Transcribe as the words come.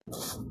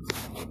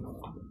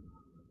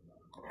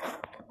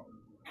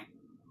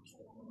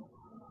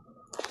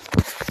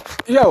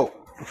Yo,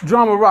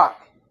 drama rock,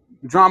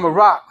 drama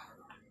rock.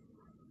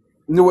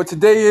 You know what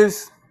today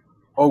is?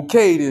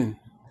 Okay, then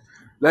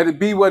let it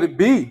be what it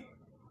be.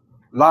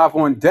 Live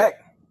on deck.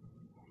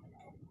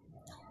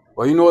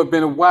 Well, it's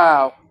been a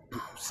while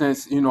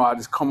since I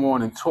just come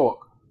on and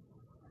talk.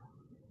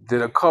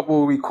 Did a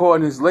couple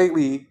recordings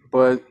lately,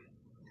 but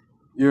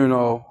you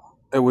know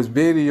it was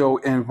video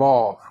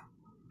involved.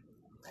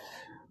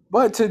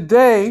 But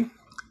today,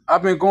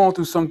 I've been going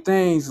through some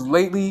things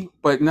lately,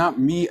 but not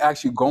me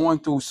actually going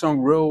through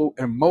some real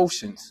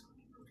emotions.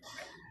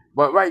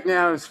 But right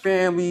now, it's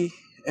family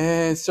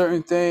and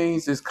certain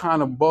things is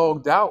kind of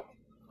bugged out.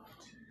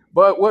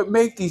 But what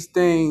make these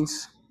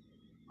things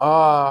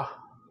uh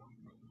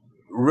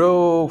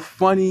real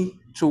funny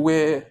to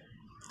where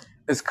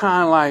it's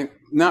kind of like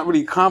not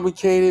really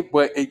complicated,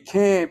 but it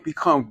can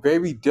become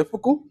very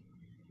difficult.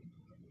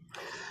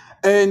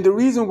 And the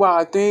reason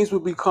why things will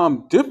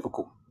become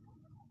difficult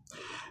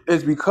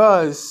is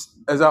because,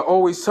 as I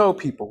always tell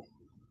people,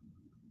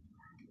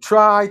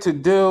 try to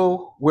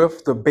deal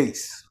with the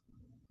base.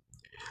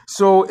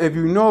 So if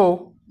you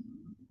know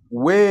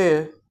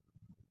where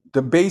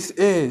the base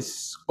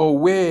is or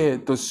where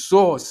the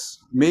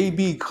source may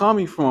be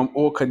coming from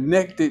or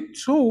connected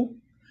to,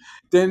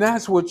 then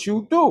that's what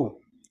you do.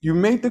 You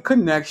make the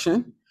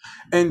connection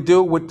and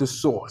deal with the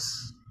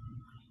source.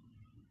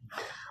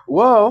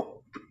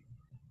 Well,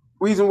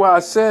 reason why I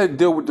said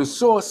deal with the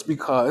source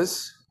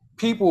because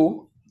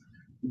people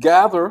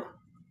gather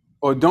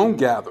or don't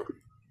gather.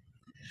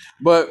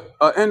 But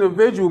an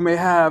individual may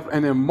have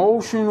an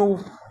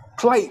emotional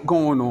plight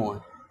going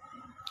on.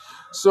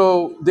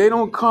 So they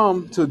don't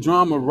come to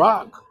drama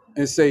rock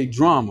and say,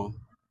 drama,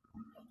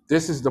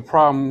 this is the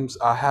problems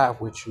I have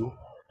with you.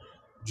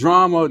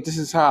 Drama, this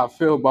is how I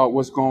feel about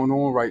what's going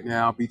on right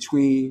now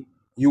between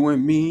you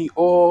and me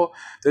or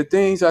the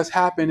things that's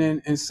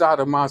happening inside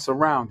of my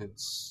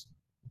surroundings.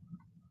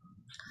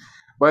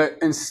 But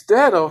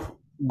instead of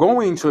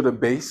going to the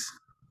base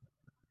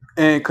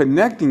and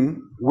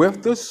connecting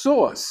with the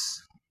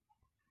source,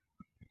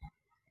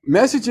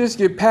 messages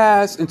get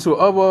passed into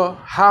other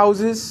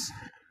houses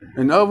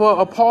and other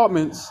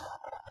apartments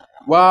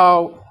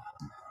while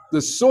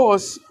the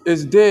source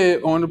is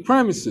dead on the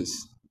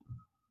premises.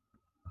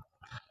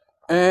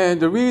 And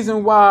the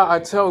reason why I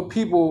tell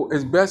people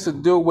it's best to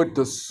deal with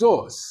the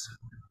source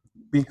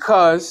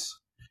because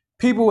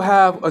people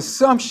have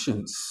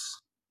assumptions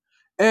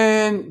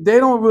and they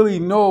don't really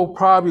know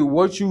probably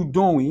what you're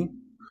doing,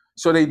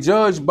 so they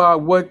judge by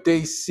what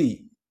they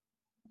see.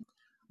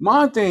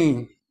 My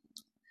thing,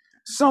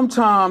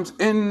 sometimes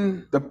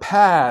in the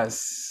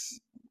past,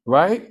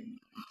 right?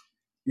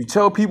 You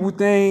tell people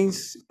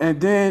things,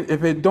 and then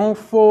if it don't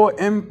fall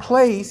in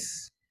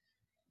place,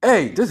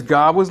 hey, this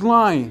guy was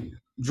lying.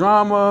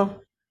 Drama,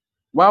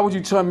 why would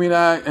you tell me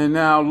that? And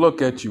now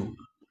look at you.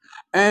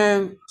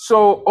 And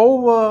so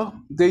over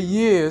the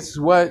years,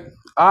 what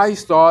I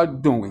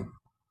started doing,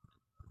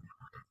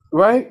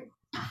 right,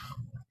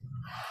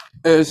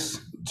 is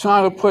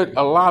trying to put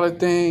a lot of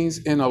things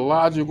in a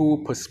logical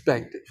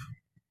perspective.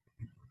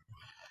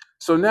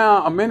 So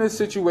now I'm in a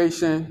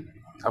situation,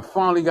 I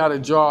finally got a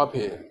job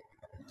here.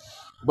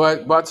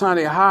 But by the time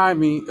they hired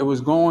me, it was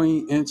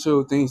going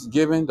into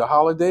Thanksgiving, the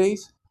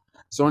holidays.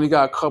 So I only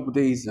got a couple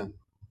days in.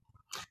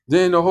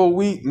 Then the whole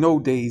week, no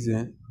days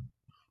in.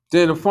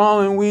 Then the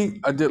following week,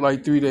 I did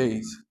like 3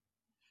 days.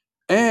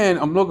 And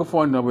I'm looking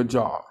for another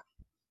job.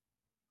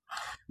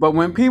 But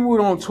when people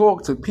don't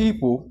talk to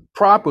people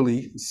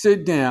properly,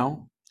 sit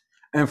down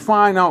and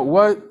find out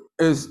what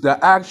is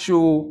the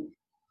actual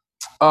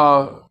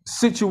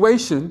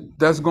situation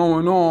that's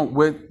going on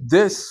with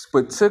this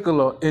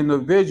particular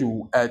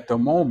individual at the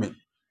moment.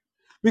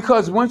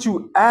 Because once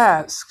you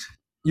ask,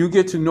 you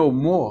get to know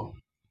more.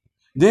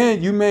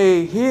 Then you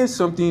may hear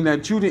something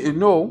that you didn't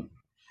know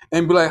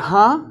and be like,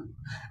 huh?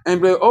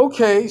 And be like,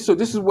 okay, so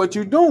this is what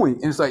you're doing.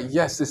 And it's like,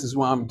 yes, this is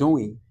what I'm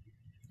doing.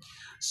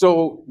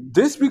 So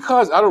this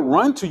because I don't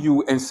run to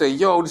you and say,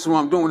 yo, this is what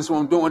I'm doing, this is what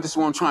I'm doing, this is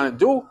what I'm trying to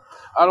do.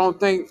 I don't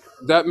think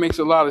that makes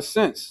a lot of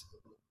sense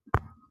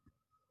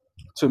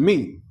to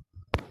me.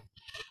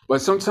 But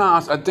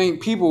sometimes I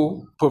think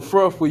people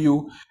prefer for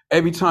you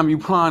every time you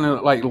trying to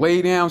like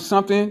lay down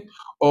something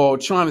or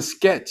trying to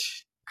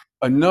sketch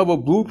another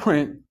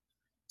blueprint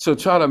to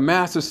try to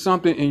master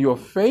something in your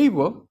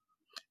favor.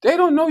 They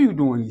don't know you're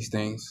doing these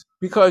things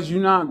because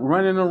you're not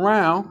running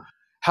around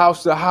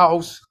house to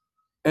house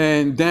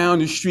and down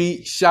the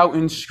street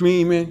shouting,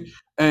 screaming,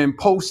 and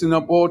posting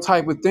up all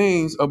type of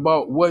things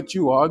about what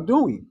you are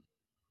doing.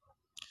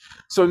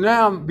 So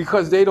now,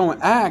 because they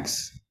don't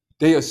ask,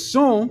 they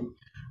assume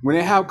when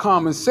they have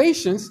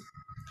conversations,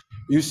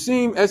 you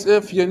seem as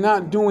if you're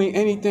not doing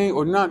anything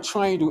or not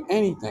trying to do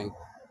anything.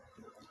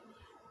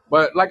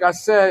 But like I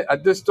said, I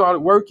just started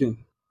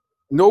working.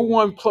 No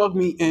one plugged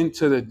me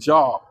into the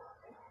job.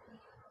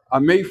 I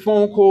made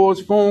phone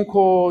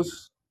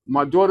calls.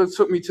 My daughter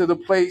took me to the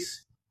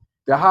place.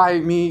 They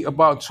hired me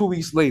about 2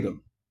 weeks later.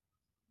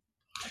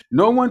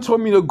 No one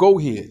told me to go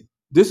here.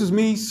 This is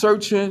me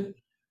searching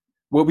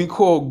what we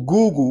call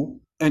Google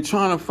and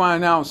trying to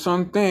find out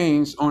some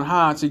things on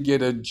how to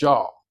get a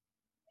job.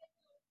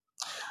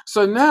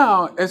 So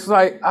now it's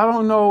like, I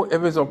don't know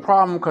if it's a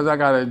problem because I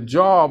got a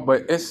job,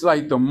 but it's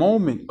like the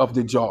moment of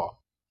the job.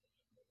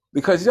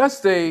 Because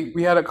yesterday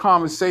we had a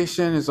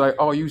conversation, it's like,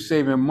 oh, you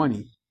saving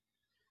money.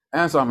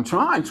 And so I'm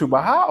trying to,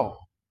 but how?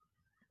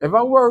 If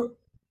I work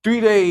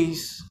 3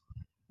 days,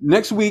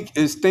 next week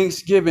is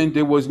Thanksgiving,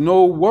 there was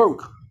no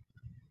work.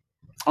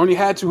 I only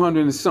had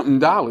 200 and something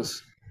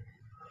dollars.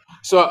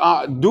 So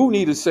I do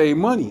need to save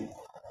money.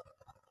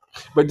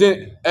 But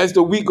then as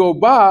the week go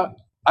by,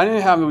 I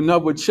didn't have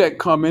another check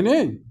coming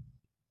in.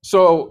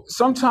 So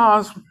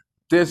sometimes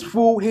there's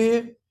food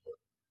here,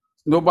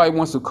 nobody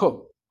wants to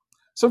cook.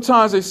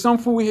 Sometimes there's some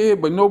food here,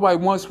 but nobody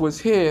wants what's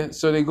here,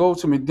 so they go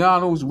to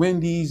McDonald's,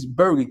 Wendy's,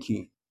 Burger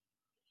King.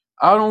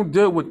 I don't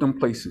deal with them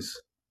places.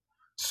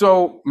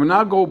 So when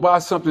I go buy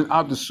something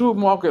out the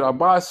supermarket, I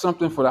buy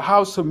something for the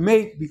house to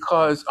make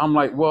because I'm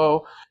like,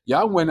 well,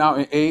 y'all went out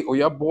and ate or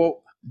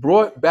y'all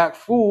brought back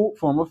food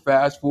from a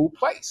fast food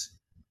place.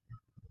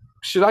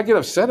 Should I get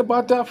upset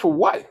about that? For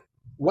what?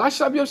 Why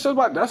should I be upset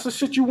about that? That's the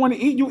shit you want to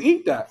eat, you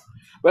eat that.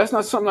 But that's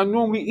not something I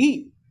normally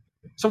eat.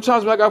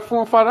 Sometimes when I got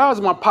 $4 and $5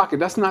 in my pocket,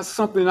 that's not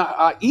something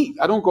I eat.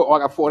 I don't go, oh, I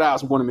got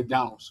 $4, I'm going to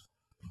McDonald's.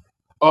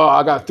 Oh,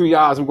 I got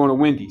 $3, I'm going to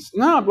Wendy's.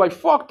 No, I'm like,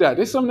 fuck that.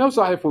 There's something else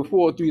out here for $4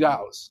 or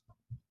 $3.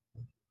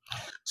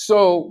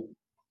 So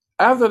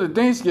after the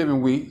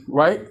Thanksgiving week,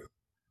 right?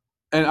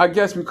 And I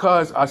guess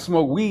because I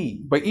smoke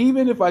weed, but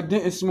even if I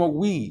didn't smoke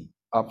weed,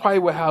 I probably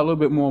would have a little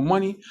bit more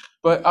money,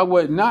 but I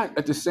would not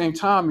at the same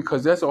time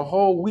because that's a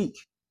whole week.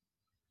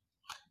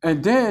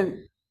 And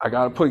then I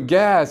got to put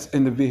gas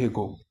in the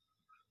vehicle.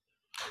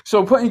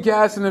 So putting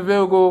gas in the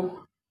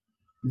vehicle,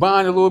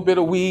 buying a little bit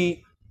of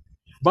weed,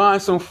 buying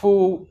some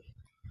food,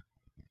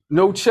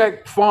 no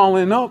check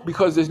falling up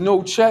because there's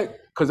no check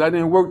because I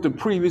didn't work the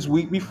previous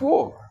week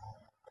before.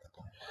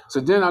 So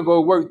then I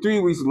go work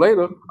 3 weeks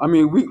later, a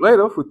week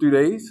later for 3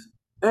 days.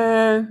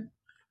 And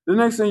the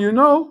next thing you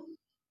know,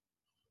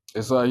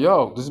 it's like,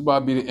 yo, this is about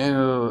to be the end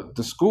of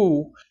the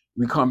school.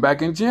 We come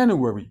back in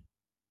January.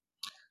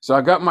 So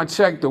I got my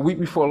check the week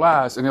before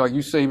last, and they're like,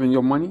 you saving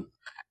your money?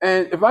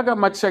 And if I got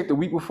my check the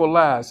week before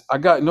last, I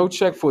got no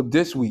check for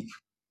this week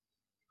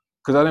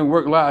because I didn't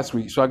work last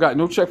week. So I got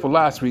no check for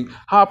last week.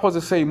 How am I supposed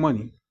to save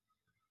money?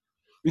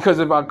 Because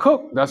if I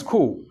cook, that's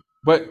cool.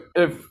 But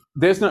if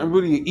there's nothing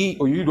really to eat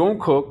or you don't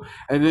cook,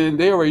 and then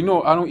they already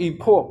know I don't eat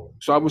pork.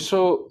 So I would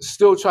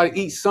still try to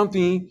eat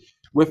something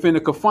within the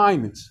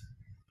confinements.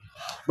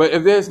 But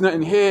if there's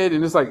nothing here,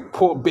 then it's like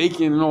pork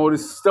bacon and all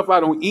this stuff I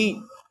don't eat.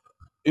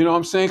 You know what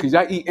I'm saying? Because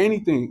I eat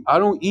anything. I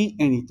don't eat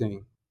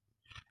anything.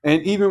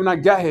 And even when I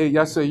got here,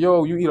 y'all say,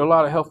 yo, you eat a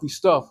lot of healthy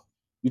stuff.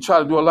 You try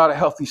to do a lot of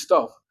healthy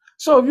stuff.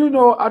 So if you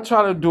know I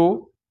try to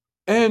do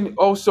and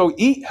also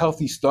eat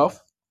healthy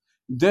stuff,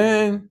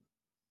 then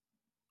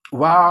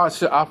why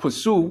should I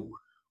pursue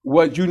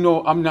what you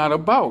know I'm not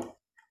about?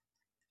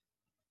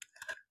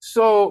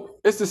 So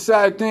it's the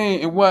sad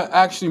thing, and what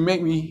actually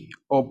made me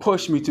or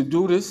pushed me to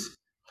do this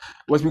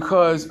was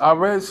because I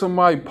read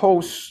somebody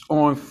post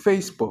on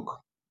Facebook.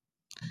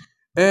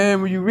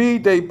 And when you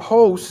read their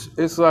posts,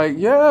 it's like,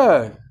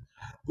 yeah,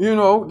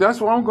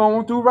 that's what I'm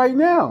going through right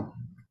now.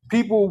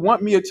 People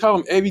want me to tell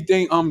them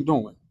everything I'm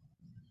doing.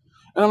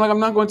 And I'm like, I'm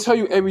not going to tell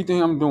you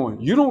everything I'm doing.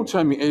 You don't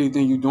tell me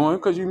anything you're doing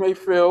because you may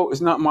feel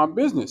it's not my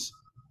business.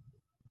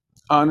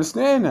 I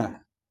understand that.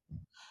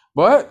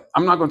 But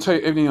I'm not going to tell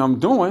you everything I'm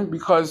doing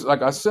because,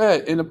 like I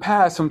said, in the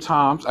past,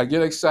 sometimes I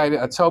get excited.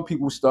 I tell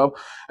people stuff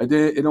and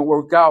then it don't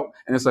work out.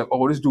 And it's like,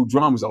 oh, this dude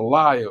Drama's a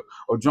liar,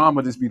 or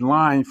Drama just be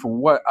lying for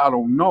what I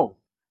don't know.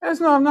 And it's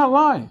not, I'm not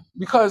lying,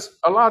 because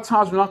a lot of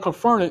times when I'm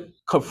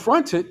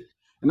confronted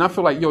and I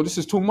feel like, yo, this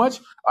is too much,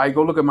 I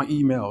go look at my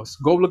emails.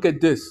 Go look at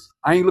this.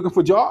 I ain't looking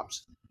for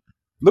jobs.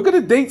 Look at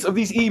the dates of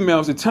these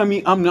emails and tell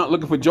me I'm not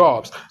looking for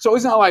jobs. So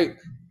it's not like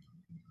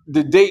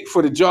the date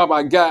for the job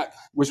I got,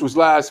 which was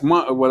last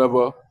month or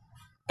whatever,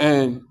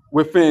 and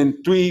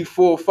within 3,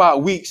 4,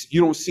 5 weeks,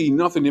 you don't see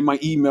nothing in my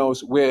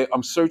emails where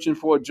I'm searching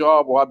for a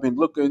job or I've been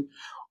looking,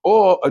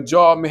 or a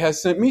job may have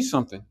sent me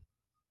something.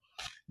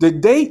 The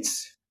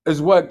dates is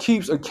what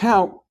keeps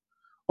account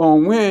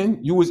on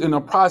when you was in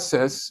a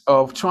process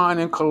of trying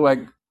to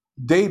collect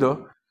data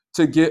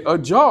to get a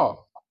job.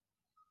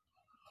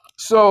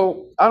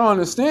 So I don't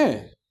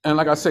understand. And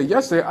like I said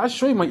yesterday, I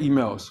show you my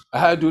emails. I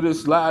had to do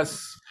this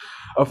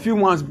a few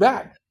months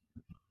back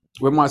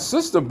with my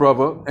sister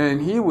brother, and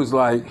he was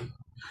like,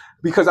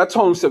 because I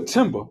told him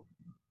September.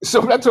 So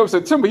when I told him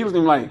September, he was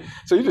even like,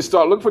 so you just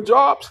start looking for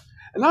jobs?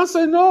 And I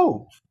said,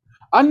 no.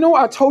 I know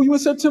I told you in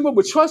September,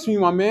 but trust me,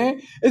 my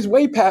man, it's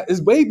way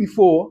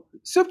before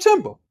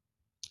September.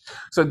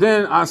 So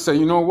then I said,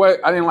 you know what?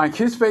 I didn't like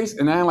his face,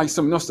 and I didn't like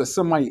something else that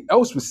somebody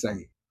else was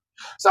saying.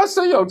 So I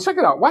said, yo, check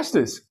it out. Watch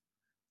this.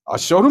 I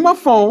showed him my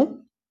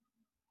phone.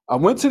 I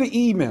went to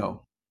the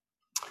email.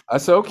 I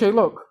said, okay,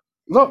 look.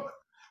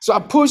 So I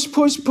pushed,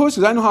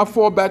 because I know how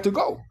far back to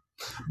go.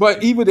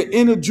 But either the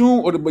end of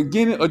June or the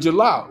beginning of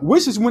July,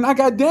 which is when I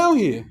got down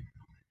here,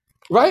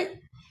 right?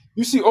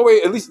 You see, oh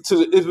wait, at least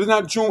if it's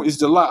not June, it's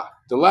July.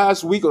 The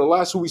last week or the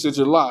last 2 weeks of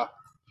July.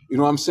 You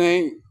know what I'm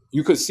saying?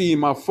 You could see in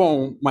my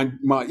phone, my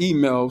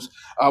emails,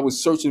 I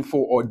was searching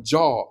for a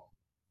job.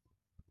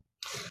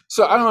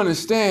 So I don't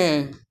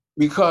understand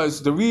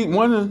because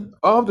one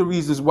of the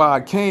reasons why I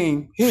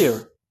came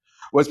here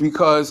was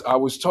because I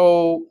was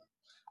told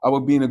I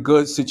would be in a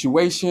good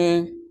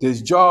situation.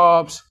 There's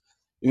jobs,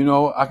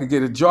 I could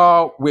get a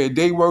job where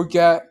they work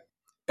at,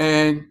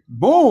 and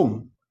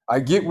boom, I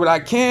get what I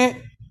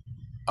can't.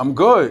 I'm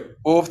good.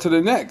 Off to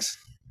the next.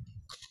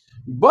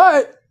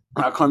 But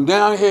when I come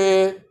down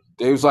here,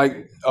 they was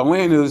like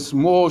Atlanta's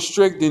more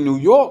strict than New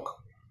York.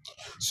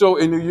 So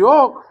in New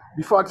York,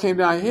 before I came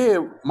down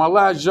here, my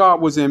last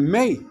job was in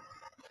May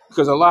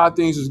because a lot of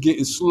things was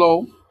getting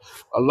slow.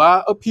 A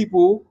lot of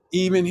people,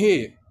 even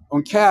here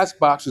on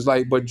Castbox, was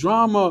like, but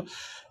drama,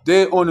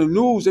 they're on the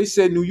news. They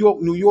said New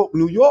York, New York,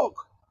 New York,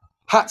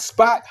 hot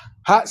spot,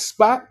 hot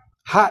spot,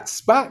 hot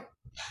spot.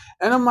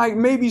 And I'm like,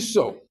 maybe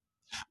so.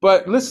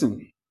 But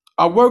listen,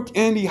 I worked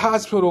in the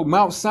hospital,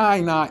 Mount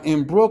Sinai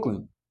in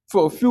Brooklyn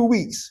for a few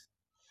weeks.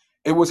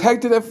 It was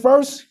hectic at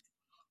first,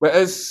 but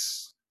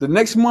as the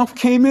next month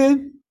came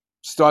in,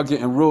 started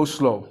getting real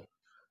slow.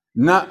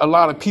 Not a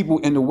lot of people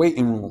in the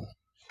waiting room.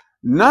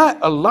 Not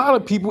a lot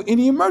of people in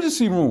the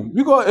emergency room.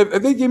 You go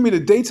if they give me the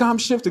daytime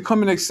shift to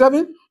come in at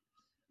 7,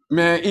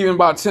 man, even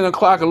about 10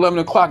 o'clock, 11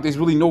 o'clock, there's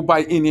really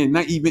nobody in there,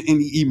 not even in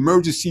the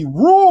emergency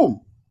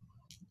room.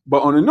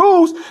 But on the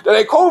news, that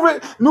they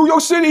COVID, New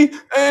York City,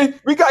 and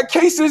we got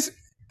cases.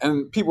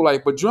 And people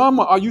like, but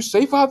drama, are you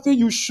safe out there?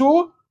 You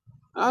sure?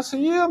 And I said,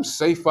 yeah, I'm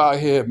safe out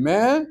here,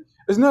 man.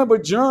 It's nothing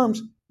but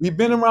germs. We've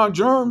been around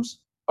germs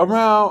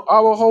around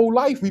our whole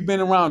life. We've been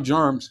around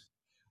germs.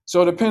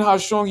 So depending how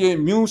strong your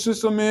immune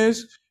system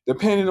is,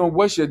 depending on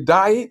what's your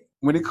diet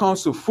when it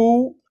comes to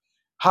food,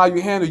 how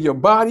you handle your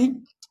body,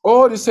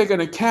 all this take an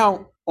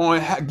account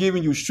on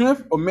giving you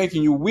strength or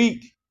making you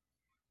weak.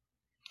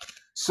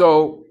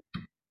 So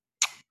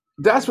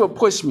that's what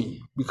pushed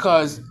me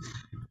because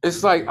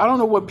it's like I don't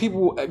know what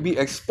people be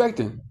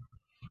expecting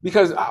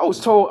because I was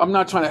told I'm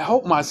not trying to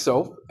help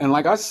myself, and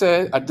like I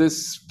said, I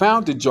just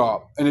found the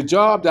job, and the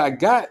job that I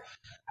got,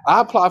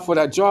 I applied for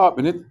that job,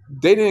 and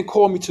they didn't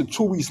call me till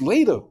 2 weeks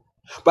later,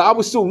 but I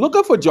was still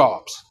looking for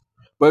jobs.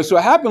 But so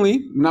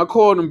happily, when I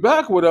called them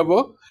back, or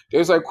whatever, they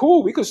was like,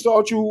 "Cool, we can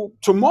start you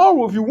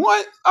tomorrow if you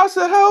want." I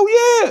said, "Hell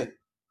yeah!"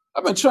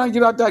 I've been trying to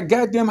get out that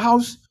goddamn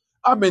house.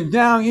 I've been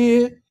down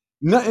here,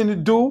 nothing to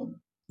do.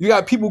 You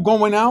got people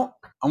going out.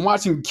 I'm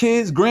watching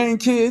kids,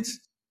 grandkids.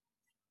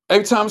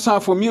 Every time it's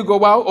time for me to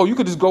go out, or you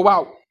could just go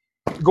out.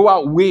 Go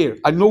out where?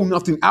 I know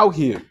nothing out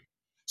here.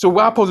 So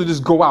why am I supposed to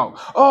just go out?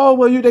 Oh,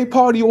 well, they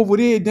party over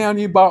there down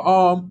here by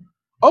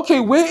okay,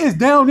 where is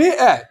down there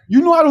at?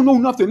 You know I don't know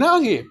nothing out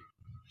here.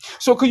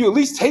 So could you at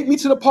least take me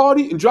to the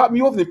party and drop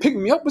me off and then pick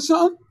me up or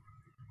something?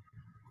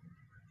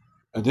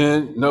 And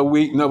then another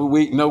week, another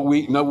week, another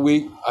week, another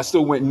week. I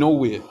still went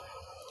nowhere.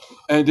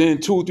 And then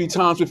 2 or 3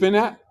 times within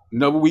that,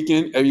 another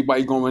weekend,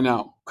 everybody going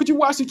out. Could you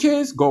watch the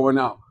kids? Going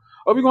out.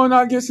 Are we going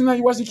out again tonight?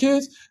 You watch the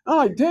kids? I'm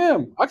like,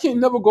 damn, I can't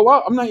never go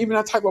out. I'm not even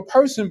that type of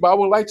person, but I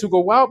would like to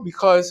go out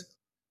because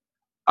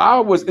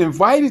I was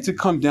invited to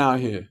come down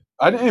here.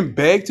 I didn't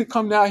beg to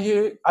come down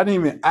here. I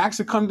didn't even ask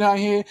to come down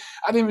here.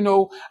 I didn't even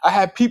know I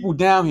had people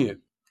down here.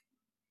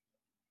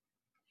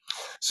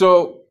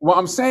 So what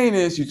I'm saying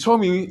is you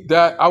told me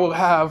that I will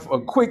have a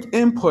quick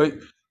input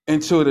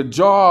into the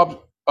job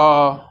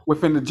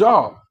within the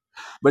job.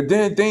 But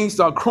then things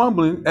start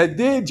crumbling at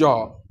their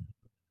job.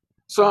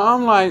 So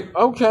I'm like,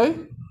 okay.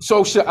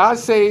 So should I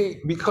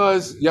say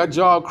because your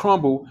job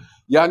crumbled,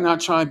 y'all not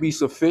trying to be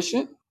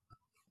sufficient?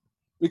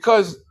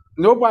 Because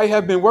nobody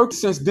have been working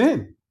since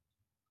then.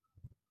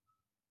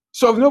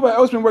 So if nobody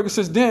else been working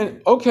since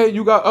then, okay,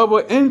 you got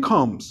other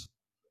incomes.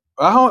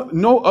 I don't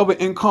know other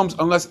incomes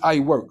unless I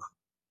work.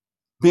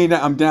 Being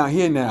that I'm down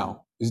here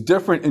now, it's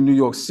different in New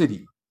York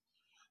City.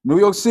 New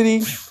York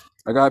City,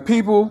 I got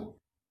people,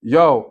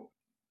 yo,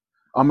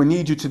 I'm gonna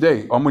need you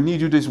today. I'm gonna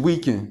need you this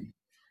weekend.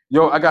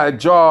 Yo, I got a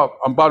job.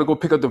 I'm about to go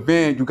pick up the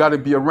van. You gotta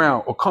be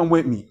around or come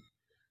with me.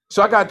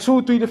 So I got 2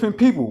 or 3 different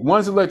people.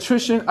 One's an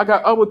electrician. I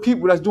got other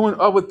people that's doing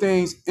other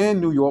things in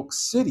New York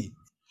City,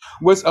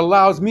 which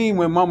allows me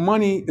when my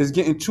money is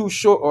getting too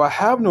short or I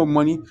have no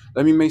money,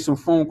 let me make some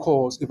phone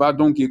calls if I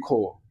don't get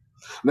called.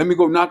 Let me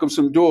go knock on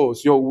some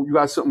doors. Yo, you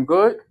got something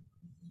good?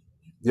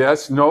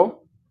 Yes, no.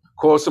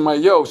 Call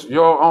somebody else.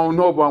 Yo, I don't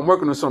know, but I'm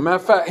working on something. Matter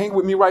of fact, hang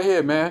with me right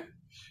here, man.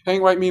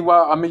 Hang right with me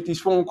while I make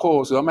these phone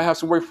calls. So I might have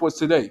some work for us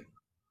today.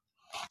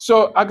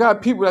 So I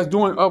got people that's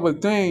doing other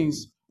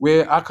things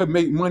where I could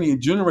make money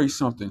and generate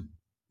something,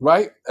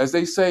 right? As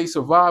they say,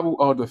 survival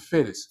of the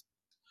fittest.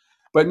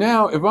 But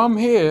now if I'm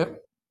here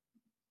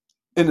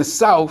in the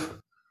South,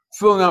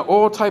 filling out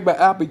all type of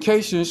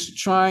applications,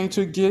 trying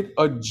to get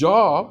a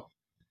job,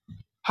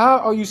 how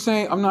are you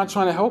saying I'm not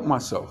trying to help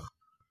myself?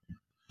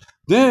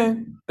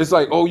 Then it's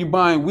like, oh, you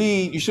buying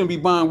weed. You shouldn't be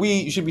buying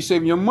weed. You should be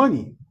saving your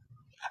money.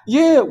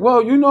 Yeah,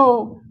 well,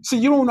 see,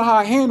 you don't know how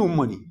I handle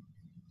money,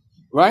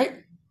 right?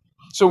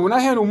 So when I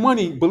handle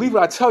money, believe it,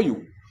 I tell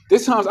you,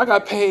 there's times I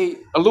got paid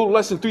a little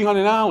less than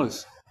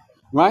 $300,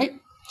 right?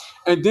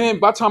 And then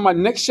by the time my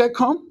next check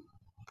come,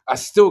 I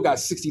still got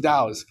 $60,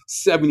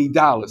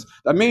 $70.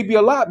 That may be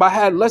a lot, but I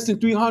had less than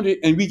 300,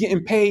 and we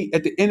getting paid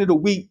at the end of the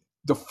week,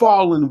 the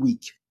following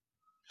week.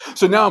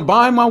 So now I'm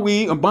buying my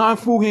weed, I'm buying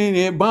food here and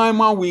there, buying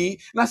my weed,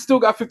 and I still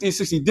got 50 and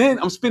 60. Then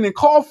I'm spending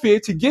car fare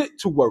to get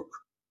to work,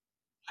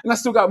 and I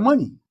still got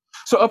money.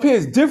 So up here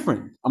is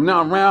different. I'm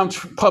now around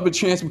public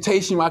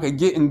transportation where I can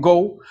get and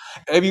go.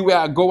 Everywhere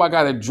I go, I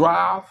got to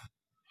drive.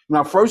 When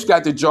I first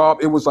got the job,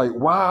 it was like,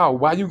 wow,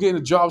 why are you getting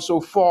a job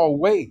so far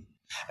away?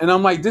 And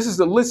I'm like, this is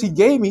the list he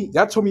gave me.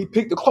 That told me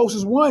pick the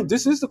closest one.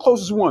 This is the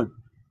closest one.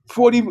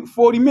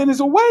 40 minutes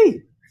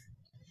away.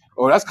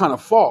 Oh, that's kind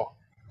of far.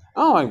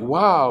 I'm like,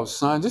 wow,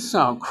 son, this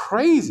sounds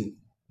crazy.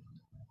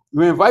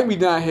 You invite me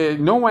down here,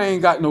 no, I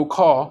ain't got no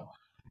car.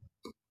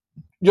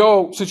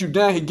 Yo, since you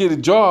down here, get a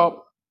job.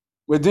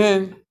 But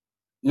then,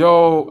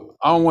 yo,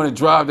 I don't want to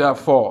drive that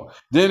far.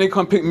 Then they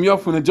come pick me up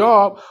from the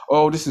job.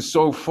 Oh, this is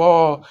so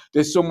far.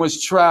 There's so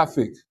much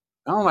traffic.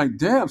 And I'm like,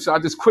 damn, so I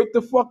just quit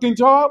the fucking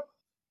job?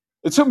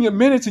 It took me a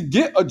minute to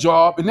get a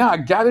job, and now I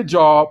got a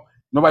job.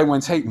 Nobody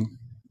want to take me.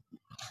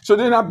 So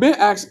then I've been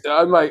asked,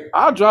 I'm like,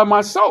 I'll drive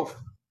myself.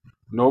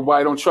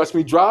 Nobody don't trust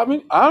me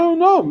driving? I don't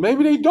know.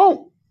 Maybe they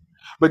don't.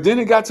 But then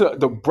it got to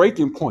the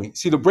breaking point.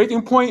 See, the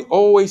breaking point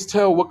always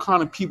tell what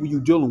kind of people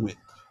you're dealing with.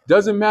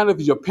 Doesn't matter if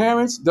it's your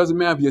parents, doesn't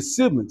matter if your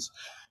siblings.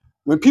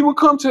 When people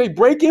come to a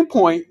breaking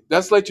point,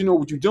 that's let you know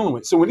what you're dealing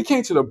with. So when it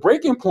came to the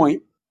breaking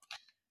point,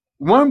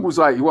 one was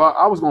like, well,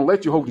 I was going to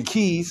let you hold the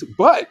keys,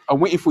 but I'm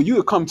waiting for you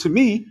to come to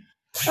me.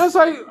 And it's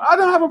like, I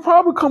don't have a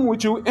problem coming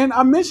with you. And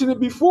I mentioned it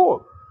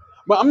before.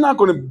 But I'm not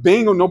going to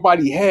bang on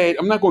nobody's head.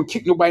 I'm not going to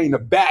kick nobody in the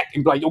back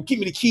and be like, yo, give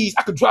me the keys.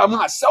 I could drive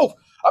myself.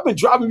 I've been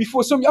driving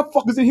before some of y'all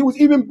fuckers in here was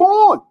even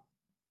born.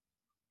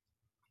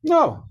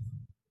 No.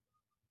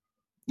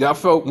 Y'all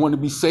felt want to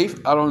be safe.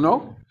 I don't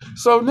know.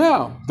 So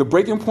now, the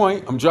breaking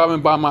point, I'm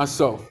driving by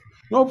myself.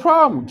 No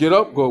problem. Get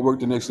up, go to work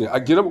the next day. I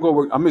get up, go to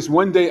work. I missed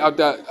one day out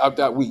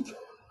that week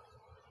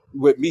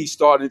with me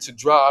starting to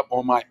drive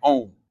on my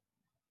own.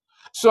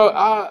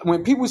 So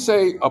when people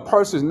say a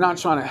person is not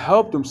trying to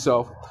help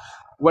themselves,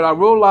 what I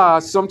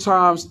realize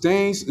sometimes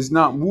things is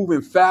not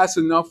moving fast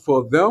enough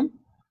for them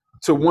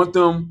to want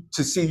them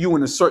to see you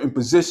in a certain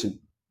position.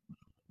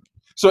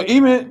 So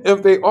even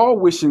if they are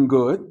wishing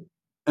good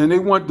and they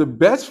want the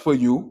best for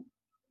you,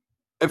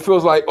 it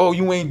feels like, oh,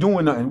 you ain't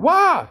doing nothing.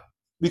 Why?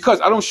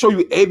 Because I don't show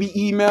you every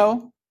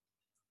email.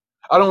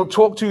 I don't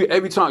talk to you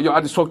every time. Yo,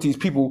 I just talk to these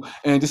people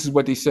and this is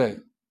what they say.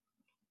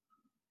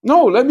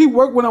 No, let me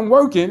work when I'm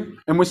working.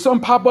 And when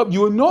something pop up,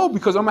 you will know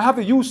because I'm going to have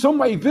to use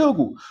somebody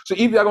vehicle. So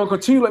either I'm going to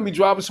continue, let me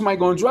drive, or somebody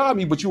going to drive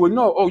me, but you will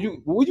know, oh,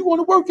 where you want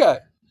to work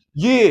at?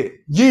 Yeah.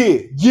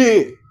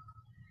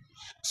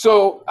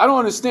 So I don't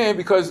understand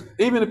because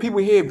even the people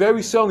here,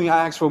 very seldom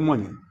I ask for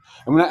money.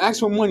 And when I ask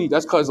for money,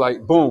 that's because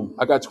like, boom,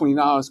 I got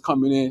 $20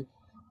 coming in.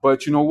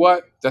 But you know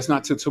what? That's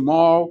not till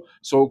tomorrow.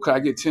 So could I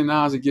get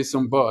 $10 to get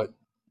some bud?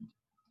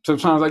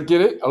 Sometimes I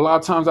get it. A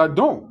lot of times I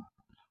don't.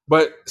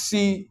 But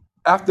see,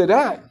 after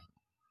that,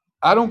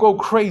 I don't go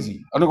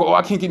crazy. I don't go, oh,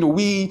 I can't get no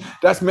weed.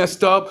 That's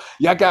messed up.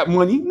 Y'all got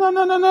money.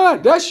 No.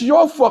 That's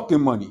your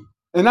fucking money.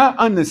 And I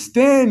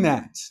understand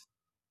that.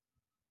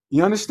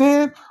 You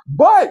understand?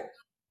 But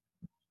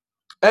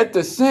at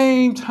the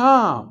same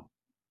time,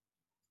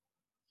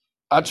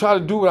 I try to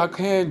do what I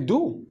can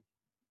do.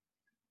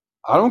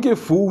 I don't get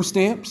food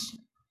stamps.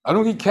 I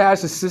don't get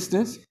cash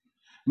assistance.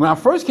 When I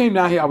first came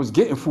down here, I was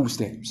getting food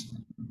stamps.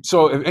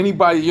 So if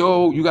anybody,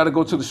 yo, you got to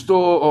go to the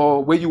store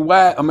or where you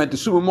at? I'm at the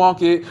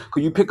supermarket.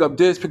 Could you pick up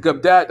this, pick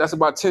up that? That's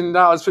about $10,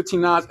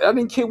 $15. I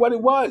didn't care what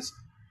it was.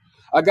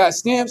 I got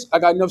stamps. I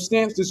got enough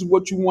stamps. This is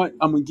what you want.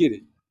 I'm going to get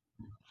it.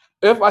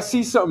 If I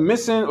see something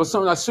missing or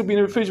something that should be in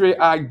the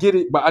refrigerator, I get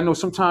it. But I know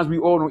sometimes we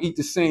all don't eat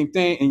the same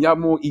thing, and y'all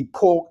more eat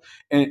pork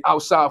and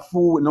outside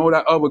food and all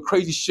that other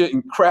crazy shit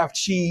and Kraft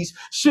cheese.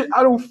 Shit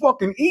I don't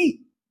fucking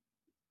eat.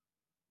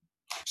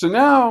 So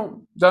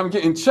now that I'm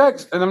getting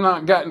checks and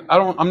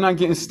I'm not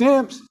getting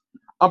stamps,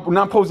 I'm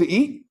not supposed to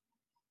eat.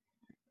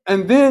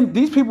 And then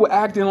these people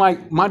acting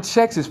like my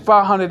checks is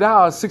 $500,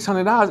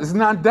 $600. It's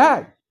not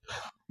that.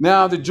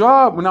 Now, the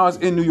job when I was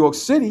in New York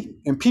City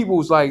and people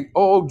was like,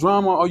 oh,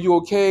 drama, are you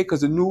okay?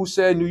 Because the news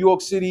said New York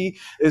City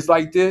is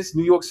like this,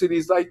 New York City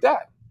is like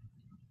that.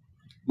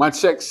 My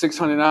check,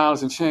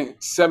 $600 and change,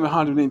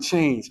 $700 and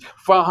change,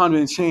 $500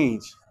 and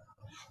change.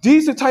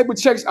 These are the type of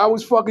checks I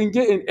was fucking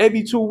getting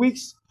every 2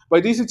 weeks,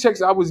 but these are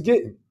checks I was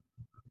getting.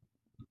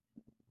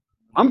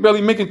 I'm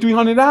barely making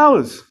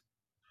 $300.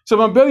 So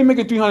if I'm barely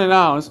making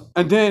 $300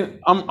 and then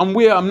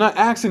I'm not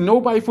asking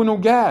nobody for no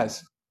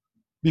gas.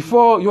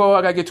 Before, yo,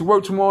 I gotta get to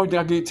work tomorrow. Then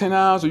I get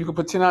 $10, or you can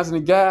put $10 in the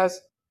gas.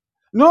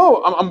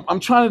 No, I'm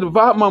trying to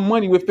divide my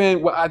money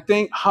within what I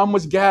think how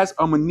much gas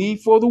I'm gonna need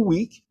for the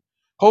week.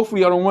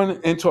 Hopefully, I don't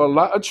run into a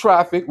lot of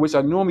traffic, which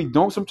I normally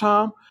don't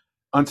sometimes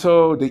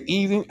until the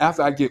evening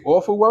after I get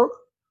off of work.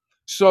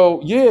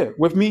 So yeah,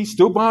 with me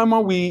still buying my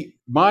weed,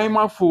 buying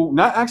my food,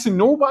 not asking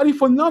nobody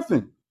for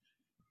nothing.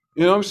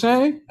 You know what I'm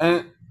saying?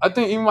 And I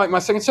think even like my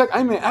second check, I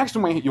ain't even asked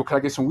nobody, yo, can I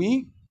get some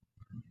weed?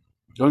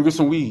 Yo, let me get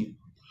some weed.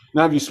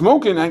 Now if you're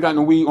smoking, I ain't got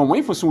no weed, I'm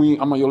waiting for some weed.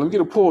 I'm like, yo, let me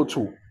get a pull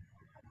too.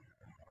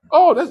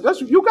 Oh,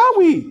 that's you got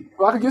weed.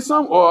 Well, I can get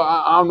some, or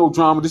I don't know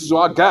drama. This is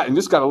all I got, and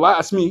this gotta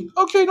last me.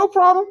 Okay, no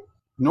problem,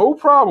 no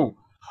problem.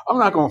 I'm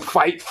not gonna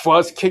fight,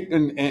 fuss, kick,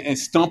 and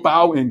stump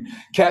out and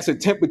cast a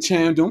temper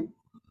tantrum.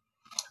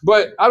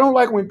 But I don't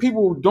like when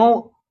people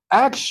don't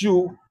ask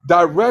you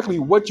directly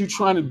what you're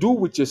trying to do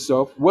with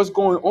yourself, what's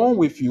going on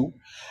with you,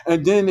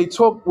 and then they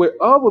talk with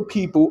other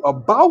people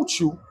about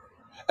you,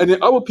 and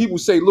then other people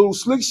say little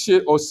slick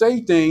shit or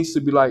say things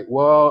to be like,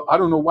 well, I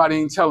don't know why they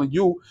ain't telling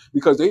you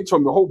because they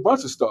told me a whole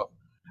bunch of stuff.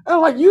 And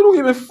I'm like, you don't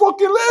even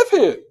fucking live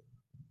here.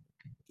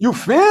 You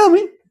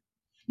family,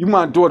 you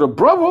my daughter,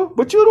 brother,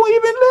 but you don't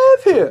even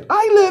live here.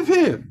 I live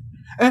here.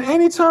 And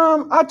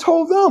anytime I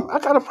told them, I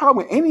got a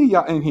problem with any of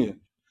y'all in here,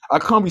 I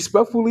come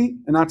respectfully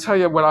and I tell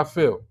you what I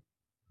feel.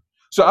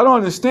 So I don't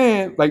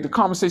understand, like the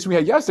conversation we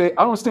had yesterday,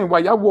 I don't understand why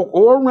y'all walk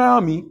all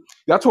around me,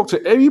 y'all talk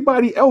to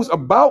everybody else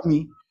about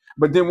me,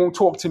 but then won't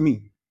talk to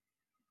me.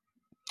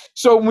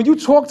 So when you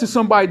talk to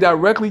somebody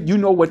directly, you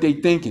know what they're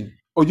thinking,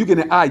 or you get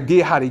an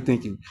idea how they're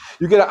thinking.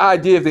 You get an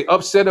idea if they're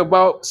upset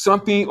about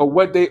something or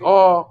what they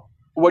are,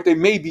 or what they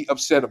may be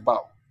upset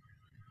about.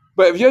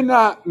 But if you're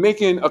not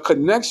making a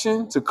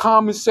connection to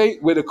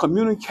compensate where the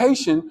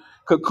communication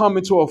could come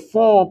into a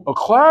form of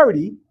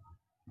clarity,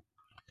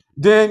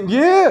 then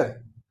yeah.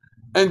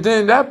 And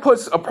then that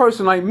puts a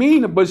person like me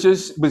in a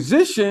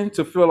position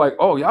to feel like,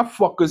 oh, y'all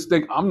fuckers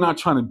think I'm not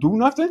trying to do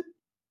nothing.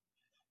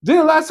 Then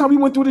the last time we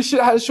went through this shit,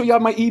 I had to show y'all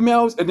my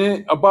emails. And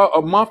then about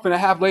a month and a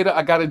half later,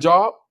 I got a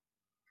job.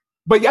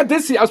 But y'all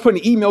did see I was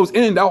putting emails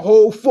in that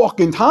whole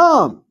fucking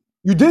time.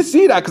 You did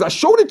see that because I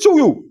showed it to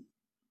you.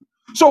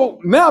 So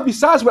now,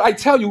 besides what I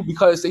tell you,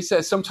 because they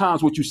said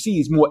sometimes what you see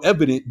is more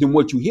evident than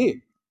what you hear.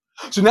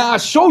 So now I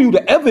show you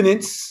the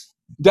evidence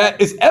that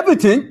is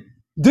evident.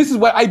 This is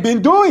what I've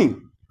been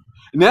doing.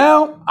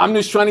 Now I'm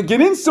just trying to get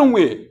in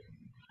somewhere.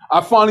 I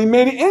finally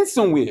made it in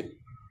somewhere.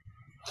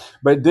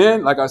 But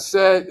then, like I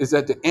said, it's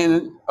at the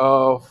end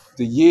of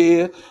the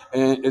year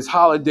and it's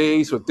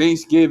holidays for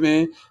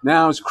Thanksgiving.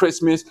 Now it's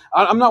Christmas.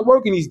 I'm not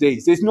working these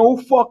days. There's no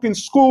fucking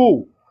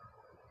school.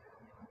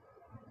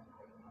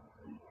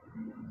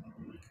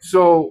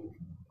 So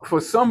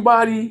for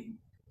somebody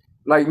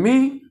like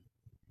me,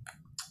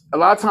 a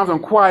lot of times I'm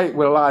quiet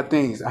with a lot of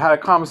things. I had a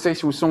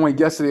conversation with someone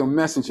yesterday on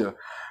Messenger.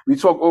 We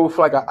talked over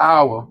for like an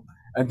hour,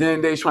 and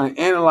then they trying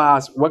to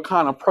analyze what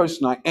kind of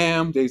person I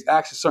am. They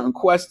asking certain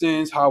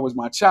questions. How was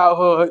my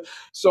childhood?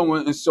 So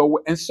on and so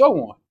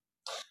on.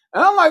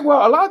 And I'm like,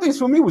 well, a lot of things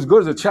for me was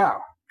good as a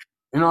child.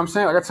 You know what I'm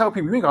saying? Like I tell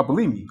people, you ain't gotta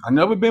believe me. I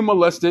never been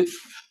molested,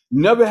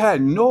 never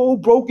had no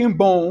broken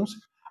bones.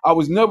 I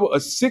was never a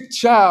sick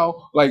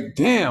child. Like,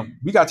 damn,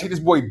 we gotta take this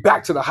boy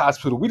back to the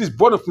hospital. We just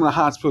brought him from the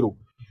hospital.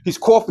 He's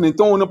coughing and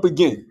throwing up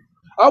again.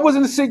 I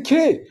wasn't a sick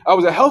kid. I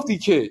was a healthy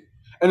kid.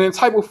 And the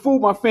type of food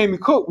my family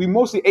cooked, we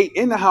mostly ate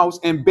in the house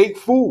and baked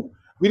food.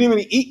 We didn't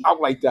really eat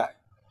out like that.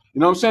 You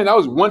know what I'm saying? That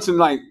was once in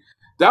like,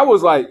 that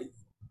was like,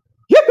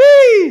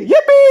 yippee,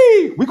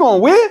 yippee. We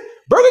going where?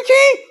 Burger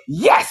King?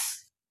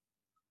 Yes.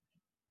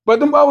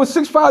 But them over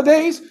 6-5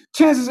 days,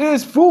 chances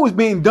is food is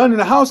being done in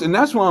the house, and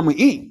that's what I'm gonna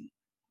eat.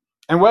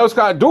 And what else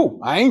can I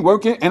do? I ain't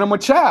working, and I'm a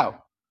child.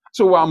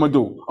 So what I'm gonna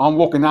do? I'm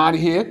walking out of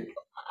here.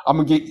 I'm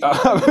gonna get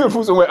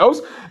food somewhere else.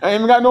 I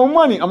ain't even got no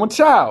money. I'm a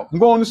child. I'm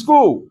going to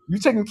school. You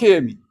taking care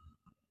of me.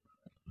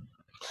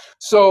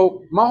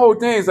 So my whole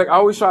thing is like I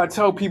always try to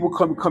tell people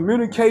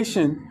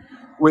communication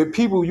with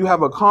people you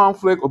have a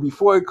conflict or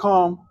before it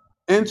come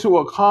into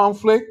a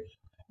conflict,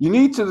 you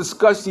need to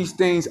discuss these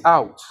things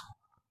out.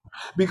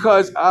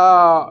 Because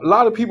a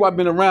lot of people I've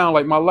been around,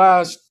 like my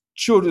last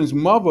children's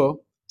mother,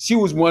 she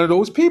was one of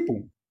those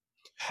people.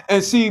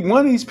 And see,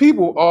 one of these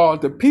people are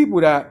the people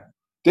that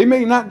they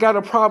may not got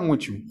a problem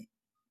with you.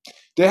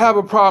 They have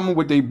a problem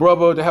with their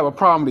brother, they have a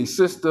problem with their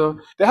sister,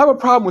 they have a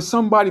problem with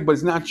somebody, but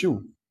it's not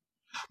you.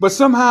 But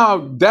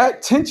somehow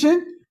that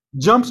tension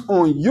jumps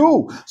on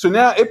you. So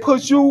now it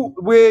puts you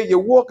where you're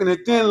walking a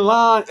thin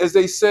line, as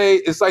they say,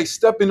 it's like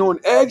stepping on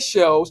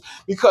eggshells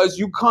because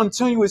you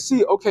continue to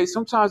see, okay,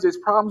 sometimes there's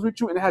problems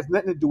with you and it has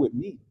nothing to do with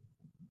me.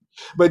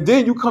 But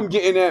then you come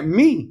getting at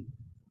me.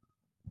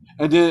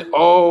 And then,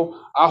 oh,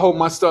 I hold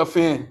my stuff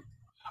in.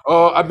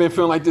 Oh, I've been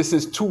feeling like this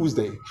since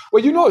Tuesday.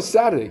 Well, you know it's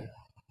Saturday.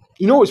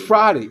 You know it's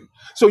Friday.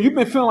 So you've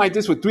been feeling like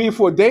this for 3 and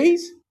 4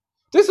 days?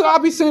 This is what I'll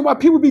be saying why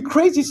people be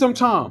crazy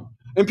sometimes.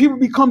 And people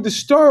become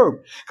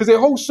disturbed because they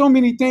hold so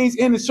many things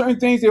in and certain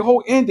things they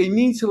hold in, they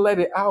need to let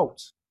it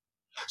out.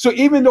 So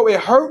even though it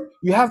hurt,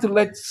 you have to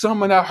let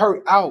some of that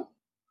hurt out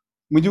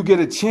when you get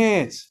a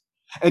chance.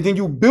 And then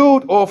you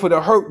build off of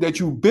the hurt that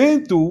you've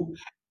been through,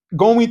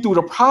 going through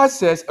the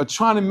process of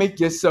trying to make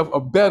yourself a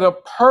better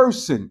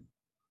person.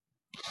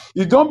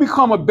 You don't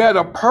become a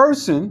better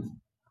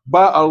person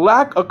by a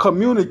lack of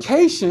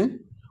communication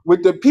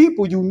with the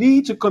people you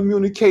need to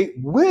communicate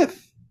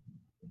with.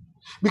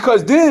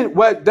 Because then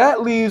what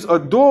that leaves a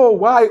door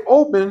wide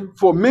open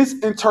for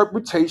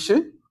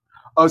misinterpretation,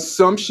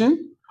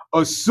 assumption,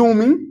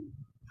 assuming.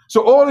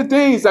 So all the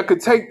things that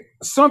could take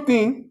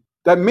something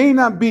that may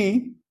not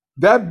be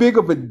that big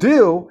of a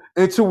deal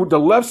into the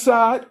left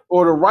side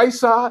or the right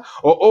side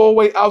or all the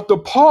way out the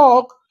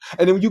park.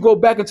 And then when you go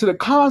back into the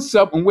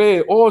concept and where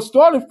it all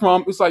started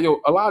from, it's like, yo,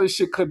 a lot of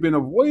shit could have been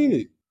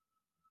avoided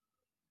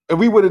if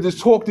we would have just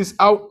talked this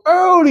out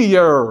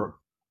earlier.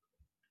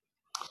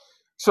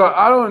 So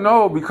I don't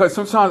know, because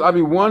sometimes I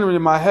be wondering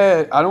in my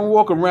head. I don't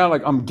walk around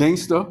like I'm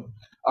gangster.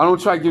 I don't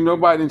try to give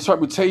nobody an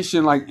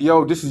interpretation like,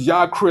 yo, this is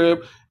y'all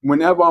crib.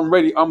 Whenever I'm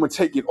ready, I'm gonna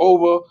take it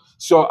over.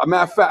 So a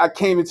matter of fact, I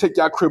came to take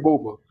y'all crib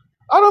over.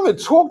 I don't even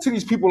talk to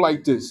these people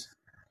like this.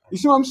 You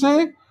see what I'm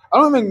saying? I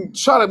don't even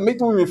try to make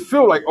them even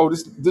feel like, oh,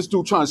 this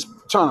dude trying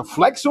to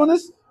flex on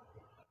us.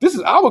 This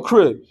is our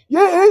crib.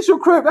 Yeah, it is your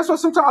crib. That's why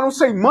sometimes I don't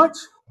say much.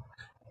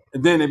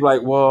 And then they be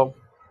like, well,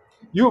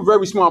 you're a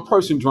very smart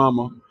person,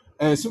 drama.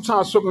 And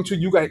sometimes talking to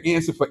you, you got an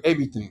answer for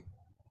everything.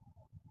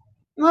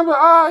 And I'm like,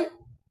 all right.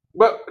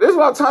 But there's a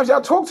lot of times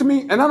y'all talk to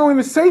me and I don't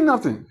even say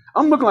nothing.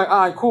 I'm looking like,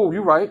 all right, cool,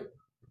 you right.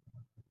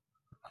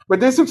 But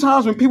then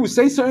sometimes when people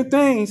say certain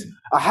things,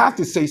 I have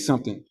to say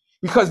something.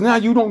 Because now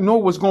you don't know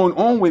what's going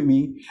on with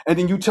me. And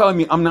then you telling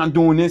me I'm not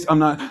doing this, I'm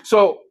not.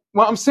 So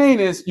what I'm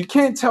saying is you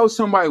can't tell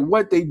somebody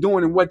what they're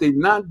doing and what they're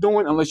not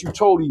doing unless you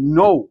totally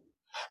know.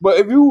 But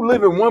if you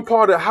live in one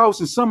part of the house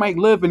and somebody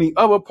live in the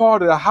other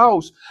part of the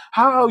house,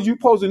 how are you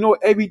supposed to know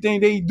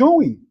everything they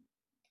doing?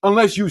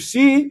 Unless you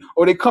see it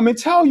or they come and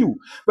tell you.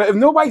 But if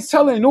nobody's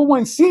telling and no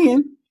one's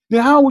seeing,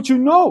 then how would you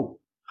know?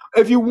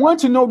 If you want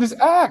to know, just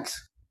ask.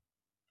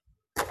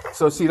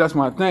 So see, that's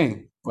my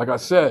thing. Like I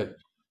said,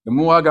 the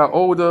more I got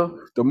older,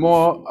 the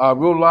more I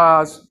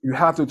realized you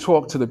have to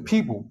talk to the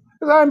people.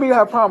 Because I didn't really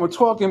have a problem with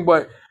talking,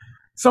 but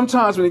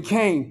sometimes when it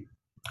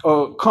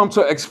come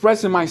to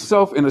expressing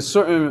myself in a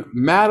certain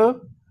matter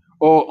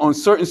or on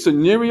certain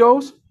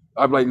scenarios,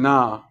 I'd be like,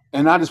 nah.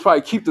 And I just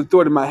probably keep the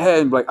thought in my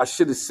head and be like, I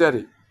should have said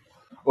it.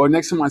 Or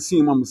next time I see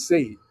him, I'm going to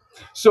say it.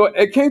 So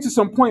it came to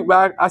some point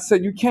where I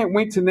said, you can't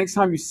wait till next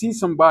time you see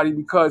somebody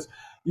because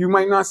you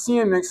might not see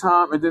him next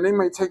time, and then they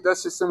might take that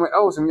shit somewhere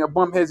else, and you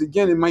bump heads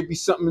again, it might be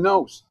something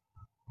else.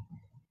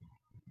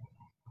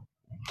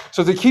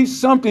 So to keep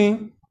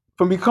something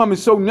from becoming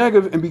so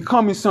negative and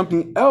becoming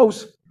something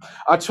else,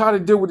 I try to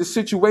deal with the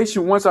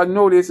situation once I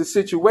know there's a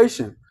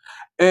situation.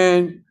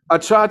 And I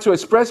try to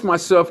express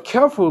myself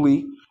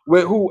carefully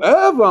with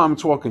whoever I'm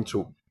talking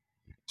to.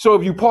 So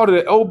if you're part of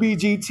the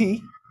LBGT,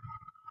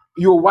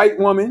 you're a white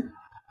woman,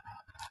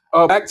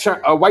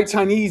 a white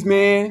Chinese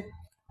man,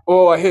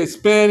 or a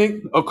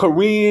Hispanic, a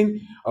Korean,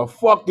 a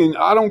fucking,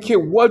 I don't care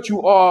what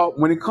you are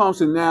when it comes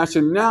to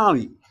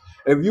nationality.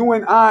 If you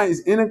and I is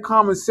in a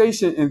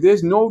conversation and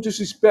there's no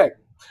disrespect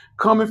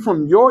coming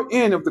from your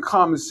end of the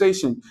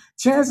conversation,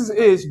 chances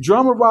is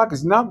Drummer Rock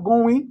is not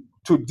going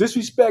to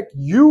disrespect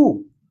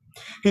you.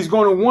 He's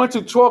going to want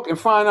to talk and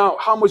find out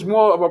how much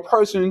more of a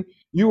person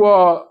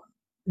you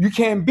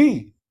can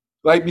be.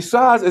 Like,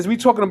 besides, as we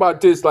talking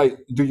about this, like,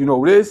 do you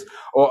know this?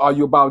 Or are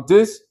you about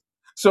this?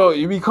 So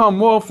you become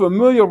more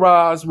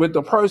familiarized with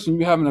the person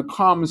you're having a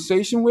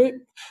conversation with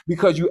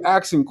because you're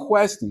asking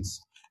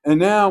questions. And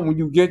now when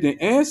you get the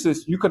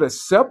answers, you could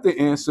accept the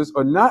answers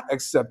or not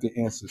accept the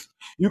answers.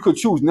 You could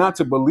choose not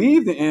to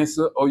believe the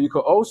answer, or you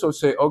could also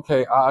say,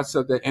 okay, I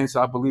accept that answer.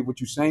 I believe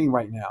what you're saying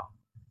right now.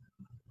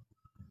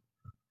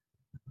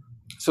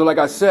 So like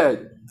I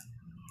said,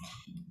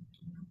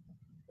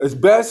 it's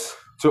best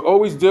to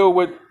always deal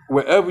with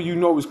wherever you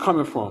know it's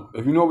coming from.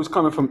 If you know it's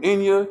coming from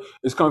India,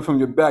 it's coming from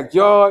your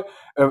backyard.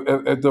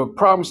 If the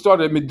problem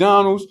started at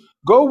McDonald's,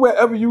 go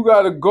wherever you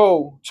got to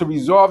go to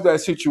resolve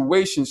that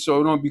situation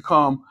so it don't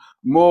become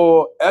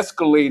more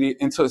escalated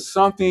into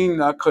something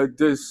that could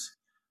just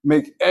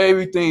make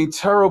everything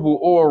terrible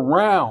all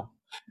around.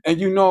 And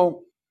you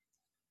know,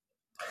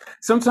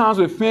 sometimes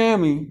with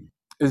family,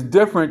 it's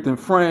different than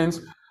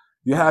friends.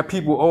 You have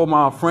people, oh,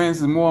 my friends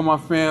is more of my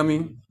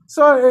family.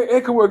 So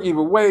it could work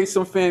either way.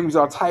 Some families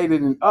are tighter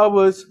than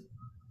others.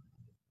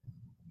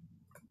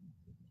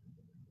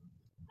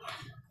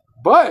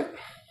 But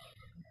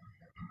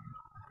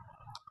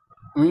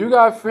when you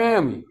got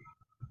family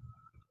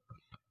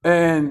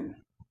and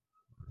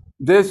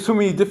there's too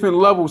many different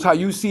levels, how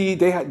you see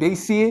it, they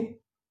see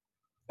it,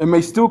 it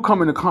may still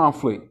come into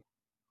conflict.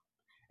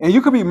 And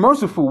you could be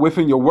merciful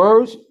within your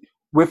words,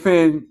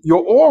 within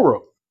your aura.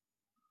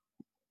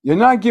 You're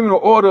not giving an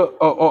order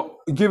or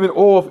giving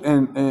off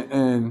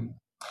an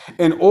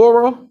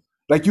aura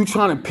like you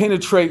trying to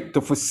penetrate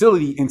the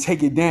facility and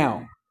take it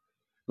down.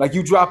 Like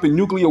you dropping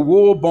nuclear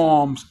war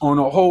bombs on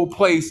a whole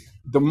place,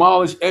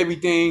 demolish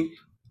everything,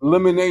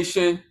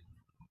 elimination,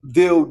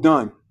 deal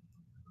done.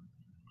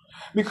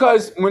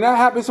 Because when that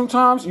happens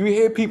sometimes, you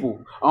hear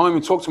people, I don't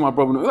even talk to my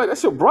brother. They're like,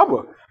 that's your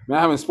brother. Man,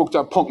 I haven't spoke to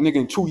that punk nigga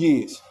in 2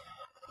 years.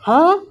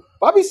 Huh?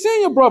 But I be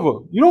seeing your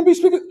brother. You don't be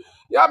speaking.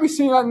 Yeah, I be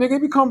seeing that nigga. He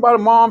be coming by the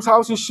mom's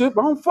house and shit,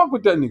 but I don't fuck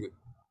with that nigga.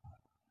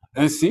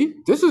 And see,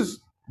 this is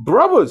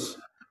brothers.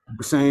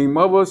 Same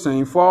mother,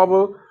 same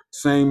father.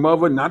 same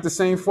mother, not the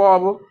same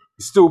father,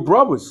 still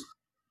brothers.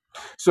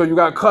 So you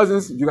got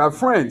cousins, you got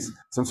friends.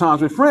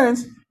 Sometimes with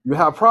friends, you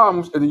have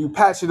problems and then you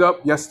patch it up,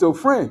 you're still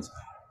friends.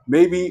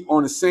 Maybe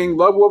on the same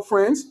level of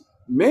friends,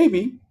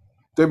 maybe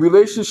the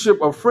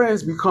relationship of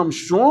friends becomes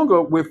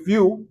stronger with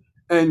you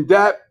and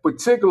that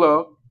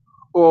particular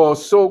or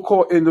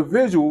so-called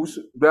individuals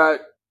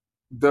that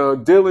the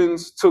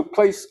dealings took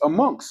place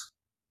amongst.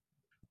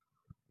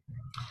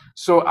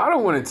 So I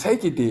don't want to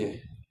take it there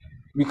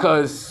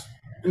because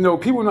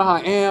people know how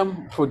I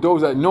am for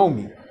those that know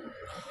me.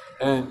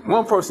 And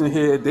one person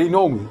here, they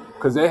know me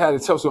because they had to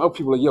tell some other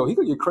people like, yo, he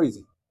could get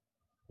crazy.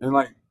 And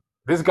like,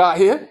 this guy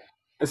here,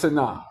 they said,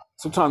 nah,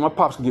 sometimes my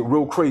pops can get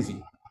real crazy.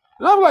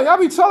 And I'm like, I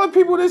be telling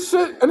people this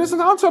shit, and this is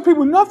I don't tell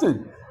people nothing.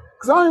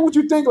 Because I don't know what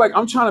you think, like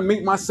I'm trying to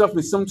make myself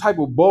in some type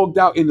of bugged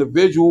out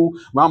individual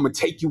where I'm going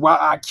to take you out,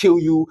 I kill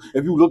you.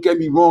 If you look at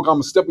me wrong, I'm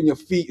going to step in your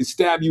feet and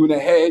stab you in the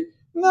head.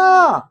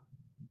 Nah.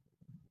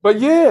 But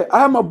yeah, I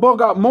have my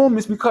bug out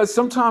moments because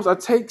sometimes I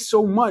take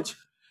so much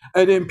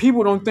and then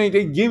people don't think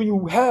they give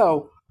you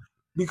hell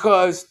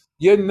because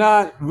you're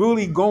not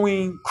really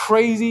going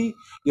crazy.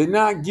 You're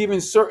not giving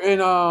certain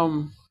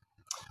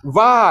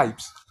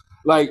vibes.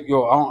 Like,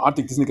 yo, I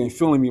think this nigga ain't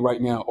feeling me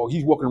right now. Or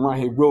he's walking around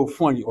here real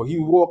funny. Or he's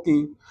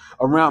walking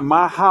around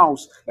my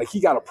house like he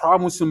got a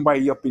problem with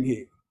somebody up in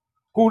here.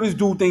 Who this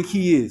dude think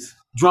he is?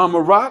 Drama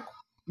Rock?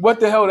 What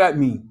the hell that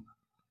mean?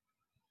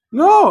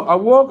 No, I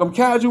walk, I'm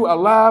casual, I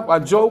laugh, I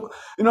joke.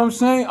 You know what I'm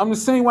saying? I'm the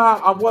same way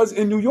I was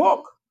in New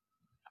York.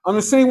 I'm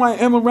the same way I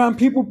am around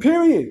people,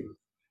 period.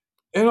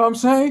 You know what I'm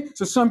saying?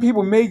 So some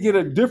people may get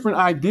a different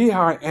idea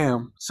how I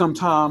am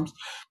sometimes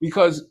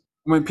because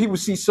when people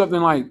see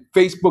something like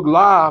Facebook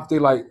Live, they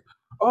like,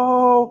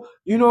 oh,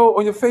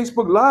 on your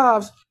Facebook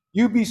Lives,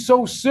 you be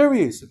so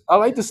serious. I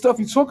like the stuff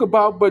you talk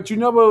about, but you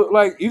never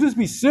you just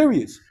be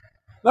serious.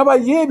 Not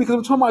about yeah, because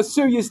I'm talking about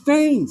serious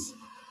things.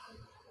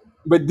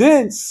 But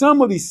then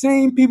some of these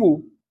same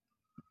people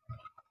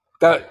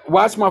that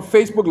watch my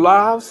Facebook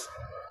Lives,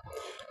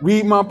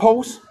 read my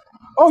posts,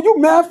 oh, you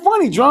mad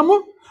funny, Drummer.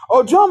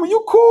 Oh, Drummer,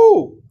 you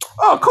cool.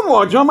 Oh, come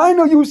on, Drummer. I didn't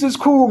know you was this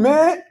cool,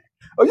 man.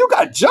 Oh, you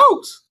got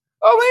jokes.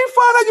 Oh, we ain't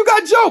find out you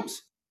got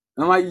jokes.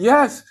 And I'm like,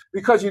 yes,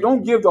 because you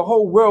don't give the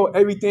whole world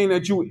everything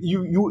that you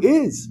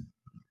is.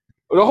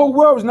 The whole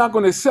world is not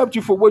going to accept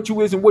you for what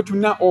you is and what you're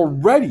not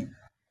already.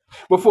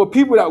 But for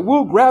people that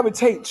will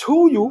gravitate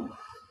to you,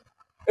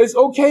 it's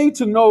okay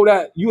to know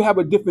that you have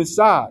a different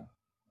side.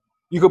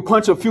 You could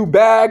punch a few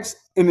bags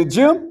in the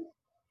gym,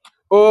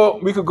 or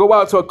we could go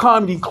out to a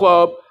comedy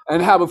club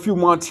and have a few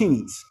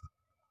martinis.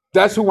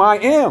 That's who I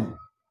am.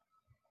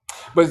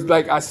 But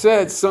like I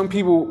said, some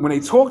people, when they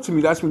talk to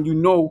me, that's when you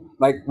know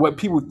like what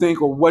people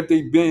think or what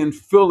they've been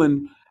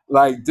feeling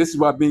like this is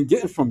what I've been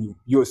getting from you.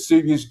 You're a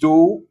serious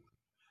dude.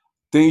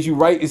 Things you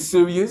write is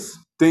serious.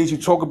 Things you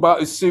talk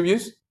about is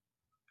serious.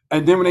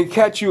 And then when they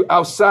catch you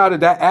outside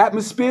of that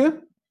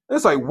atmosphere,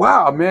 it's like,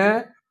 wow,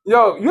 man.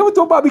 Yo, you ever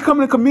thought about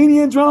becoming a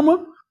comedian,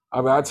 Drama?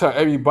 I tell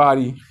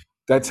everybody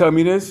that tell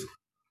me this,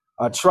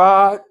 I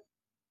tried,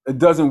 it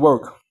doesn't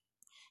work.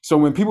 So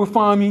when people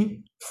find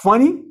me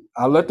funny,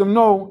 I let them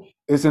know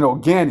it's an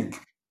organic.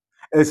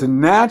 It's a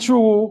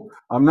natural.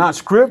 I'm not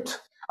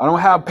script. I don't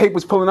have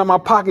papers pulling out my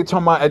pocket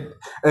talking about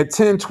at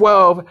 10,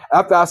 12,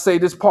 after I say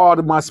this part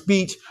of my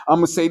speech, I'm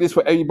going to say this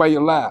for everybody to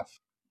laugh.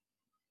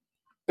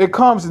 It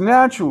comes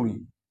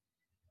naturally.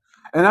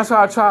 And that's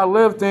how I try to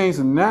live things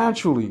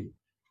naturally.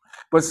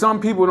 But some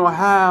people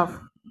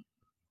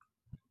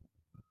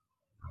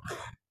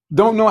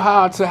don't know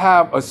how to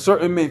have a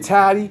certain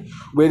mentality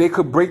where they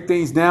could break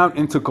things down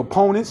into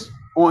components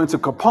or into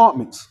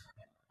compartments.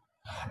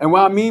 And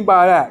what I mean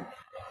by that,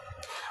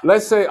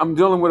 let's say I'm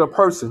dealing with a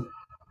person.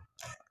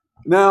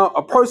 Now,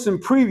 a person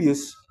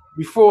previous,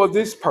 before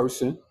this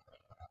person,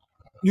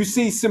 you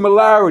see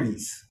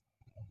similarities.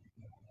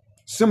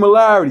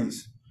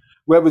 Similarities.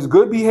 Whether it's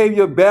good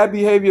behavior, bad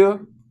behavior,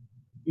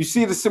 you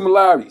see the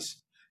similarities.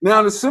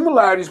 Now, the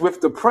similarities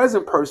with the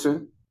present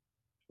person,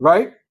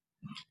 right,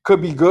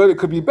 could be good, it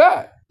could be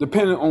bad,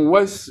 depending on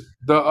what's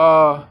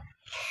the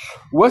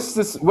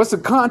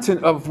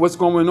content of what's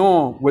going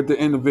on with the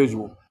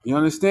individual. You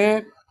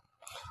understand?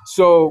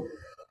 So,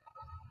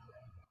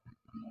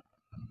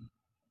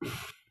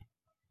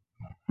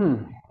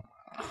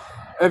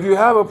 if you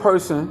have a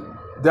person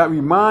that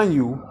remind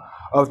you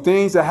of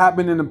things that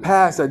happened in the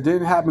past that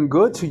didn't happen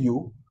good to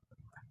you,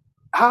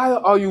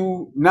 how are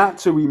you not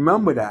to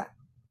remember that?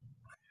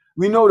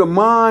 We know the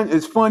mind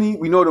is funny.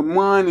 We know the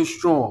mind is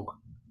strong.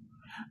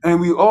 And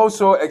we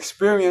also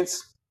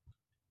experience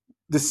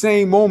the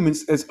same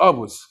moments as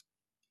others.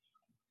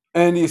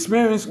 And the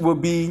experience will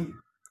be,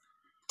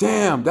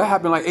 damn, that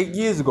happened like 8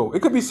 years ago.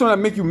 It could be something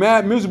that make you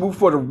mad, miserable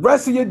for the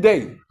rest of your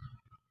day.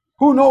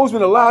 Who knows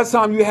when the last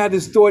time you had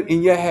this thought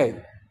in your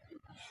head?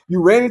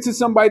 You ran into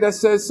somebody that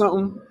said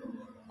something,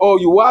 or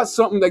you watched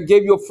something that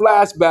gave you a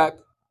flashback,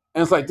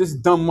 and it's like, this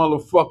dumb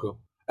motherfucker.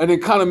 And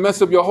it kind of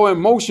messed up your whole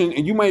emotion,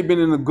 and you might have been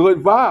in a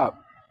good vibe.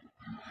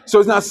 So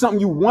it's not something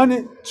you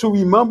wanted to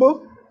remember,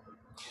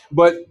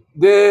 but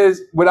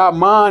there's with our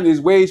mind,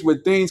 there's ways where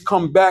things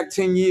come back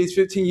 10 years,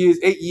 15 years,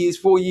 8 years,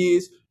 4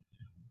 years,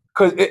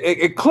 because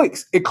it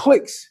clicks. It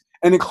clicks.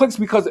 And it clicks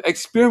because of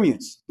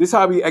experience. This is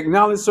how we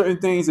acknowledge certain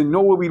things and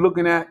know what we're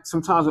looking at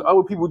sometimes when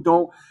other people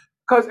don't,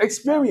 because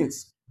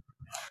experience.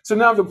 So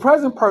now the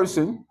present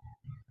person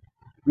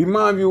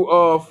remind you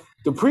of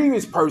the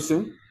previous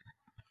person,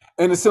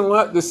 and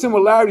the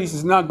similarities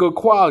is not good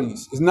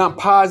qualities. It's not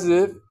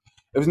positive.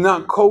 It's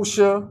not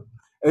kosher.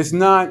 It's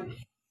not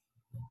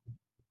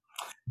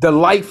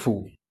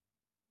delightful.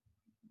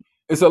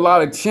 It's a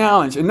lot of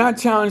challenge, and not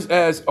challenge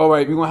as, all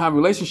right, we're gonna have a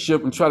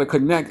relationship and try to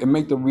connect and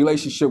make the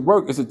relationship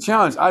work. It's a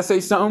challenge. I say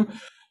something,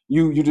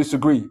 you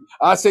disagree.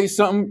 I say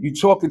something, you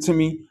talking to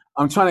me.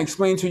 I'm trying to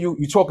explain to you,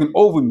 you talking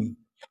over me.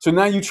 So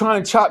now you're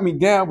trying to chop me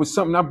down with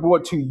something I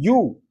brought to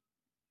you.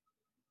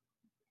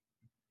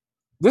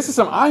 This is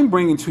something I'm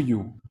bringing to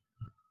you.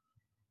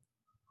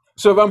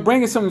 So if I'm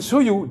bringing something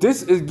to you,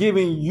 this is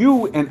giving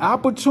you an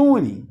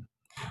opportunity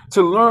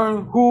to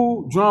learn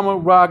who Drama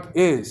Rock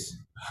is,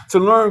 to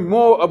learn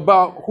more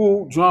about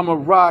who Drama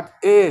Rock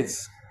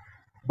is,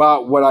 by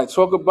what I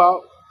talk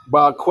about,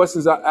 by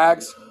questions I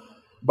ask,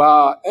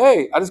 by,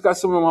 hey, I just got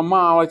something on my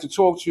mind, I like to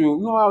talk to you.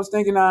 No, I was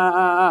thinking,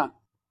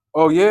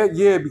 Oh, yeah,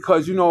 yeah,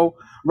 because,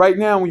 right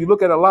now when you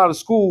look at a lot of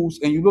schools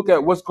and you look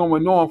at what's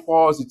going on as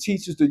far as the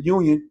teachers, the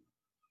union,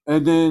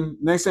 and then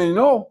next thing you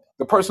know,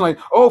 the person like,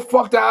 oh,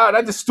 fuck that,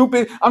 that's just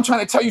stupid. I'm trying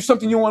to tell you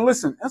something, you want to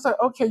listen. It's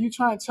like, okay, you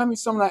trying to tell me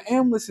something, I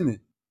am listening.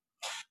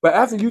 But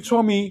after you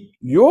told me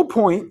your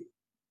point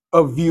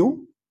of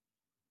view,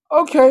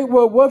 okay,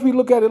 well, what if we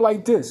look at it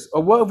like this?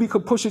 Or what if we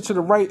could push it to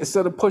the right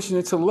instead of pushing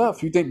it to the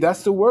left? You think that's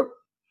still work?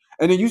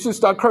 And then you should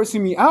start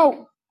cursing me out.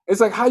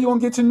 It's like, how you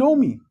gonna get to know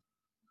me?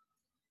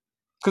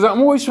 Because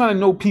I'm always trying to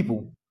know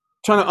people,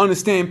 trying to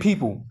understand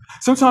people.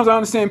 Sometimes I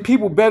understand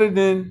people better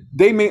than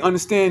they may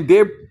understand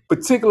their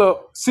particular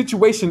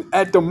situation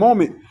at the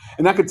moment.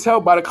 And I could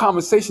tell by the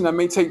conversation that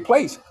may take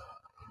place.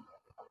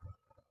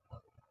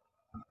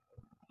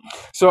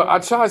 So I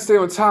try to stay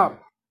on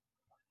top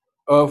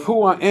of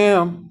who I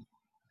am.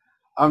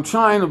 I'm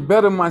trying to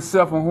better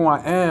myself on who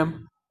I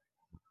am.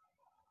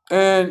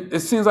 And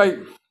it seems like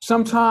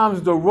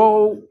sometimes the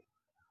role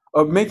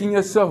of making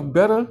yourself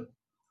better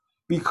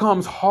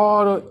becomes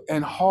harder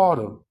and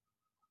harder.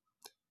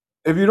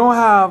 If you don't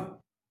have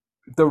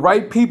the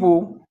right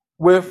people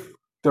with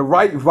the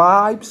right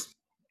vibes,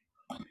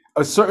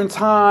 a certain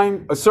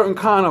time, a certain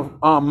kind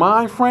of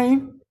mind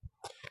frame,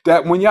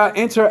 that when y'all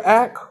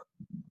interact,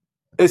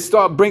 it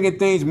start bringing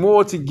things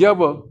more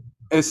together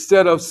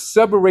instead of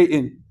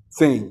separating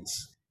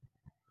things.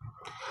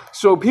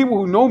 So people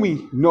who know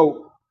me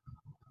know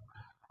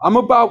I'm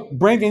about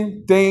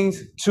bringing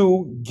things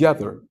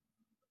together.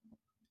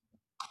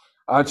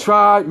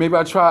 Maybe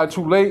I tried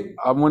too late.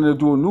 I wanted to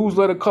do a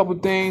newsletter, a couple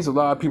things. A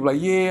lot of people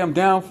like, yeah, I'm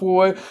down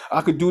for it.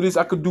 I could do this,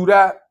 I could do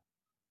that.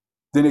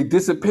 Then they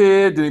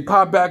disappeared, then they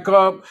pop back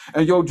up,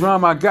 and yo,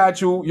 Drama, I got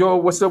you. Yo,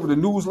 what's up with the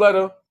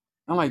newsletter?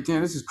 I'm like,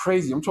 damn, this is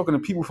crazy. I'm talking to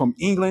people from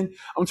England.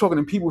 I'm talking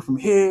to people from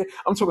here.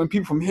 I'm talking to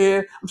people from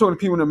here. I'm talking to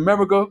people in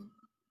America.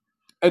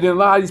 And then a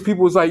lot of these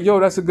people was like,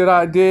 yo, that's a good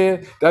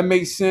idea. That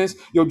makes sense.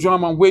 Yo,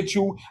 Drama, I'm with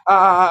you.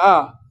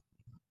 And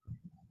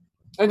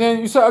then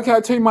you say, okay,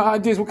 I'll tell you my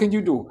ideas. What can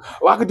you do?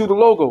 Oh, I could do the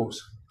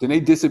logos. Then they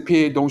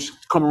disappear, don't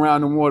come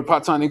around no more. By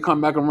the time they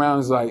come back around,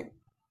 it's like,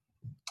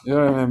 it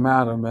don't even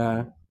matter,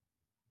 man.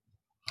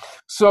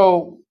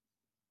 So,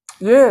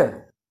 yeah.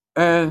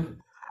 And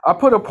I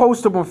put a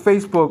post up on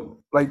Facebook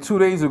like 2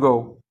 days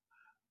ago.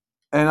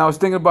 And I was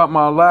thinking about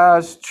my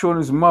last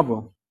children's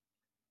mother.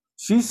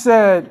 She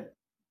said,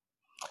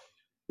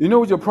 you know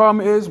what your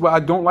problem is, what I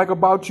don't like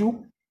about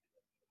you?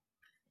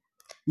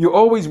 You're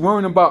always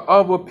worrying about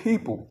other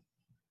people.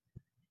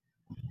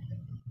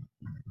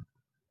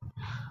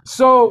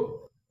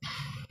 So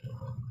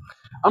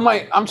I'm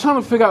like, I'm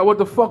trying to figure out what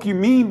the fuck you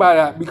mean by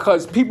that,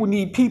 because people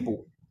need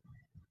people.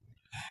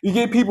 You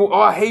get people, oh,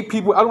 I hate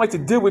people. I don't like to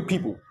deal with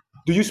people.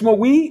 Do you smoke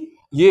weed?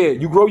 Yeah.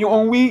 You grow your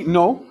own weed?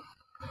 No.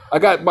 I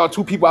got about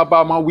 2 people I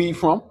buy my weed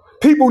from.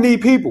 People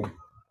need people.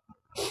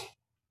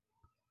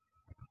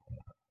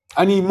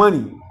 I need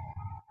money.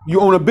 You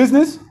own a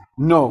business?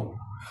 No.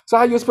 So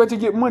how you expect to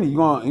get money? You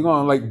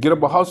gonna like get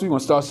up a hustle? You gonna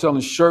start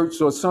selling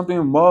shirts or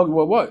something, mugs,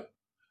 or what?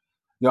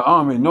 Your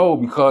army, no,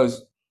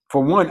 because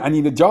for one, I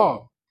need a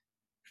job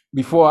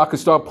before I can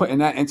start putting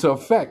that into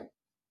effect.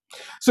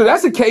 So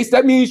that's the case.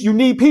 That means you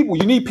need people.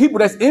 You need people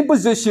that's in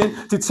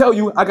position to tell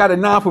you, I got a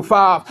 9 to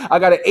 5, I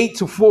got an 8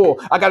 to 4,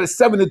 I got a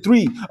 7 to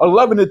 3,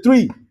 11 to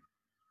 3.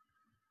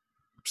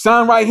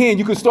 Sign right here.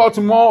 You can start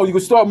tomorrow. You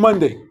can start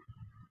Monday.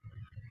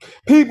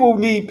 People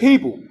need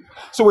people.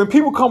 So when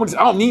people come and say,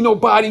 I don't need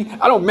nobody,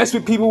 I don't mess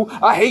with people,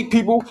 I hate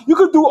people, you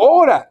can do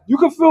all that. You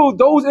can feel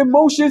those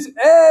emotions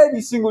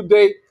every single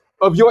day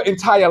of your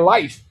entire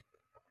life.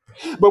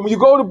 But when you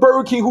go to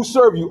Burger King, who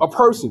serve you? A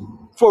person.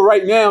 For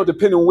right now,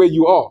 depending on where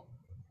you are.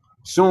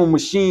 Some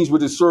machines will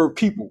just serve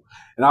people.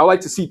 And I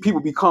like to see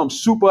people become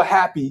super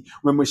happy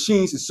when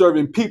machines are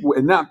serving people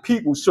and not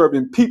people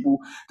serving people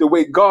the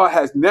way God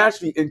has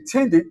naturally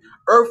intended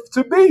earth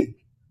to be.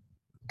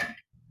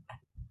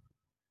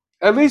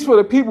 At least for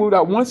the people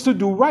that wants to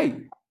do right.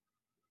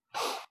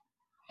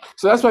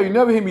 So that's why you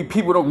never hear me.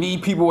 People don't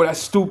need people that's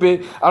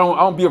stupid. I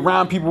don't be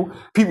around people.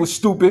 People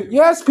stupid.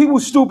 Yes, people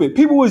stupid.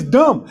 People is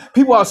dumb.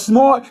 People are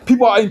smart.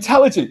 People are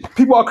intelligent.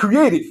 People are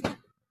creative.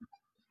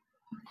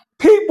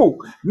 People,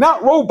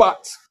 not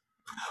robots.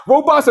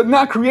 Robots are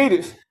not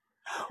creative.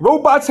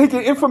 Robots taking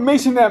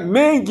information that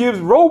man gives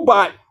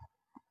robot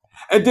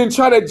and then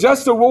try to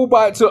adjust the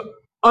robot to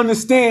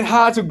understand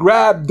how to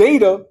grab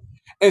data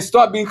and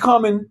start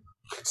becoming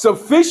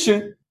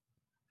sufficient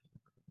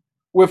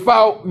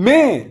without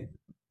man.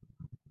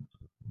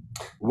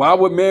 Why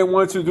would man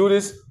want to do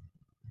this?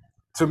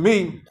 To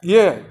me,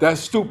 yeah,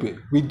 that's stupid.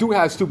 We do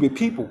have stupid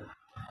people.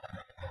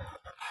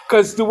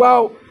 Because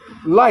throughout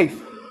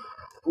life,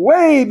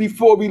 way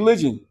before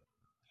religion,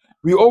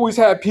 we always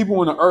had people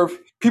on the earth.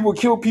 People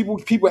kill people,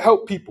 people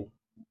help people.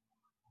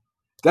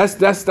 That's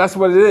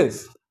what it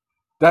is.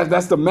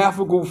 That's the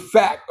mathematical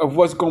fact of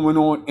what's going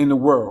on in the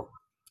world.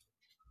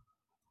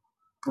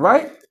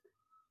 Right?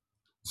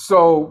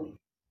 So,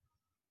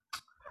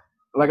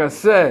 like I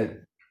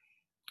said,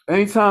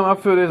 anytime I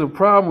feel there's a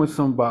problem with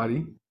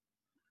somebody,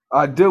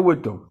 I deal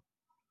with them.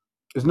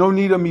 There's no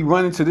need of me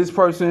running to this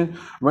person,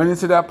 running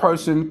to that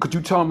person. Could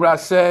you tell them what I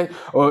said?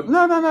 Or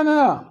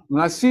no.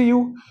 When I see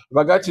you, if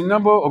I got your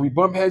number or we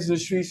bump heads in the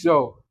streets,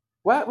 yo,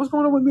 what's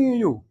going on with me and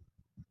you?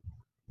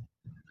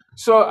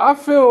 So I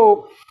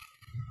feel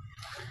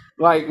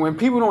like when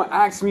people don't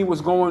ask me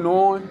what's going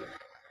on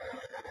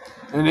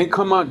and they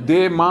come out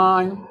their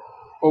mind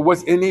or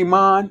what's in their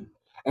mind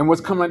and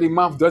what's coming out their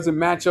mouth doesn't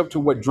match up to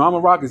what Drama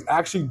Rock is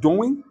actually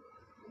doing,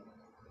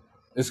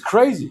 it's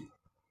crazy.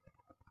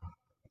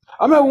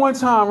 I remember one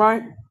time,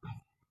 right?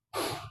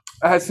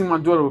 I had seen my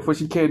daughter before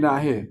she came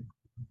down here.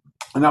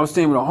 And I was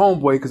staying with a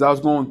homeboy because I was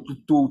going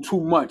through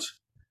too much.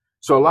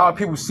 So a lot of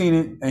people seen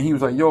it, and he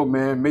was like, yo,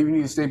 man, maybe you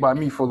need to stay by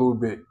me for a little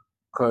bit.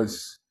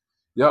 Because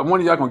one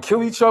of y'all going to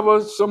kill each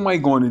other. Somebody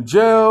going to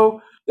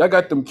jail. Y'all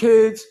got them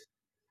kids.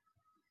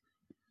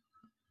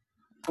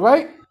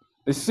 Right?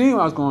 They seen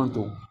what I was going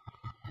through.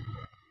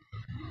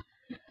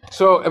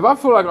 So if I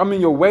feel like I'm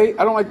in your way,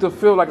 I don't like to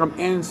feel like I'm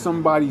in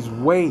somebody's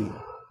way.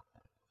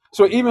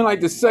 So even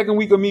like the second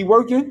week of me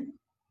working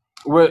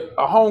with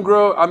a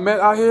homegirl I met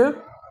out here,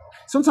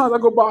 sometimes I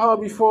go by her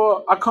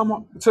before I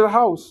come to the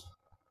house.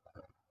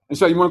 And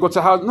so you want to go to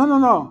the house?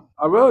 No.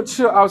 I'd rather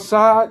chill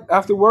outside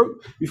after work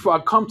before I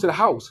come to the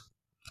house.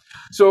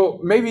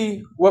 So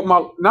maybe what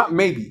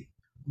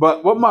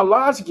my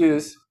logic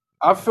is,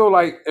 I feel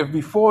like if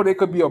before there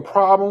could be a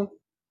problem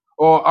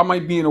or I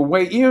might be in a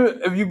way,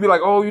 even if you be like,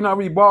 oh, you're not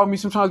really bothering me,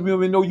 sometimes we don't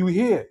even know you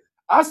here.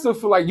 I still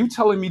feel like you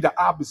telling me the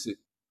opposite.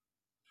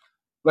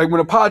 Like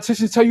when a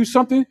politician tell you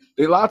something,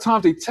 a lot of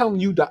times they telling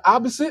you the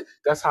opposite.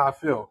 That's how I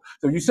feel.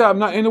 So if you say I'm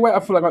not in the way, I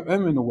feel like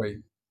I'm in the way.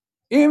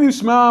 Even if you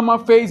smile on my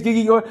face,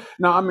 giggy,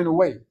 now I'm in the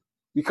way.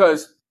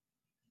 Because,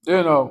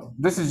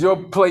 this is your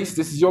place,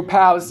 this is your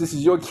palace, this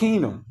is your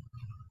kingdom.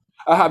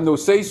 I have no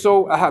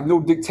say-so, I have no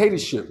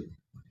dictatorship.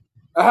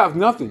 I have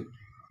nothing.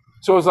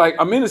 So it's like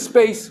I'm in a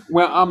space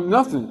where I'm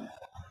nothing.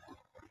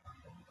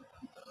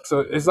 So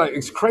it's like,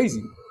 it's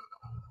crazy.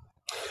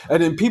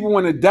 And then people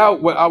want to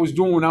doubt what I was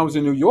doing when I was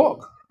in New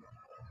York.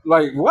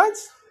 Like, what?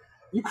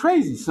 You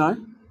crazy,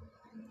 son.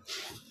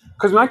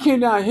 Because when I came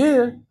down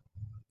here,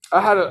 I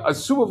had a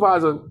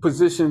supervisor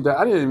position that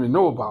I didn't even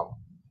know about.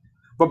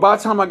 But by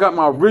the time I got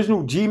my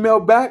original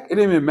Gmail back, it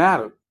didn't even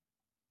matter.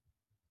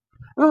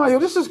 And I'm like, yo,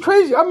 this is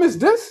crazy. I missed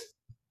this.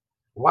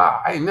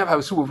 Wow, I ain't never had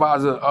a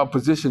supervisor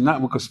position,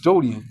 not with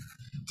custodian.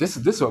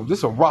 This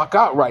a rock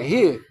out right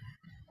here.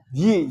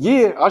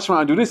 Yeah. I was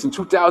trying to do this in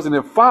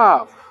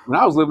 2005 when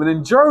I was living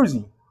in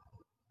Jersey.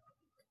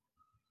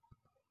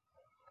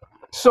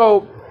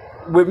 So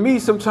with me,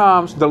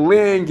 sometimes the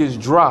land gets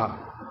dry.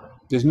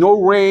 There's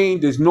no rain,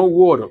 there's no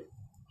water.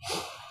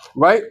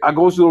 Right? I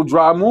go through those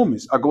dry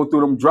moments. I go through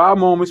them dry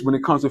moments when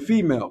it comes to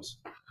females.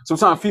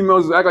 Sometimes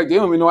females act like they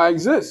don't even know I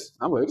exist.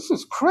 I'm like, this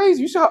is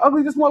crazy. You see how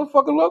ugly this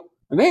motherfucker look?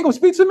 And they ain't gonna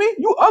speak to me?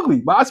 You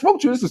ugly, but I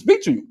spoke to you just to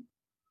speak to you.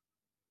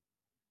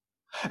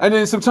 And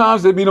then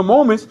sometimes there be the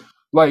moments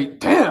like,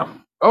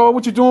 damn, oh,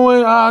 what you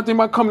doing? I think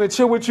I might come to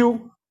chill with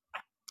you.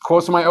 Call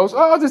somebody else. Oh,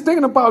 I was just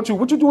thinking about you.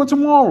 What you doing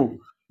tomorrow?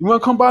 You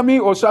wanna come by me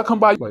or should I come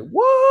by you? Like,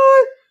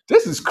 what?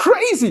 This is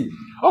crazy.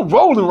 I'm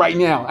rolling right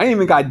now. I ain't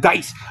even got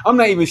dice. I'm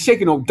not even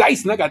shaking no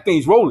dice and I got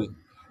things rolling.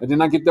 And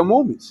then I get the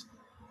moments.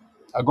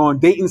 I go on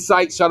dating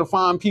sites, try to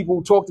find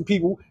people, talk to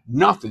people,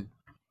 nothing.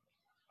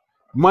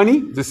 Money,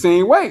 the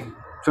same way.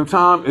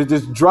 Sometimes it's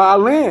just dry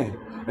land.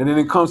 And then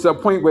it comes to a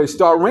point where it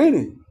starts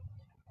raining.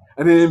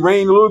 And then it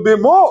rains a little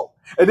bit more.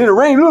 And then it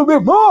rains a little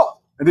bit more.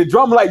 And then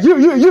drama like,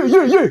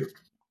 yeah.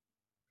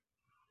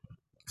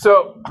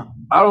 So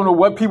I don't know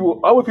what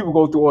other people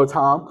go through all the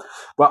time,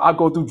 but I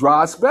go through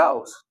dry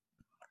spells.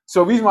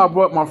 So the reason why I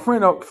brought my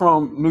friend up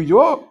from New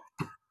York,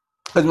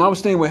 because when I was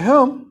staying with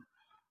him,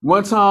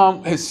 one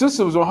time his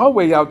sister was on her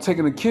way out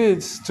taking the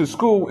kids to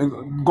school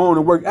and going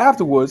to work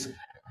afterwards.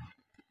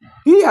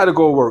 He had to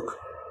go work.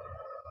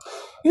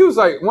 He was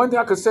like, one thing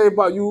I could say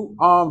about you,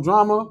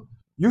 Drama,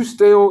 You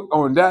stay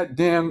on that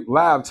damn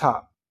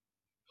laptop.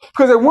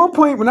 Because at one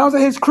point when I was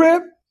at his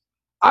crib,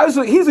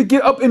 he used to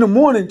get up in the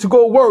morning to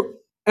go work,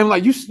 and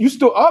like, you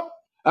still up?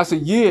 I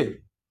said, yeah.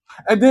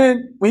 And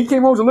then when he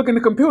came home to look in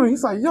the computer,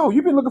 he's like, yo,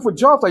 you've been looking for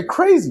jobs like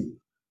crazy.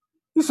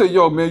 He said,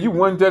 yo, man, you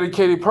one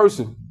dedicated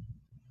person.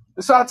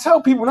 And so I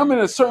tell people when I'm in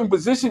a certain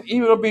position,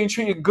 even though being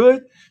treated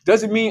good,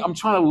 doesn't mean I'm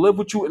trying to live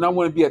with you and I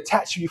want to be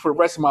attached to you for the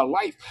rest of my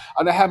life.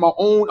 And I have my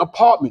own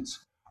apartments,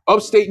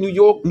 upstate New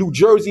York, New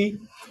Jersey.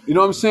 You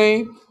know what I'm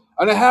saying?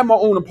 And I have my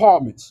own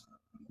apartments.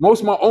 Most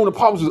of my own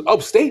apartments was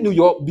upstate New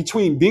York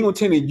between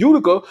Binghamton and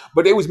Utica,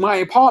 but they was my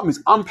apartments.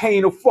 I'm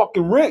paying the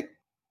fucking rent.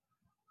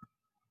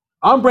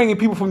 I'm bringing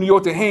people from New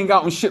York to hang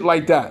out and shit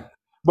like that.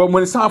 But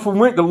when it's time for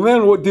rent, the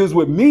landlord deals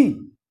with me.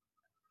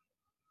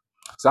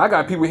 So I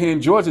got people here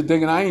in Georgia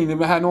thinking I ain't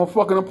even had no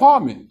fucking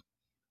apartment.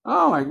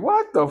 I'm like,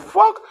 what the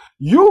fuck?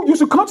 You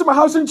used to come to my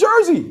house in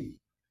Jersey.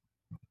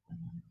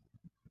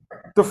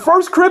 The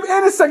first crib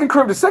and the second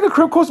crib. The second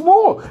crib cost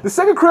more. The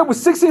second crib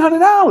was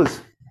 $1,600.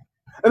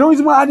 And the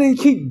reason why I didn't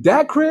keep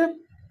that crib,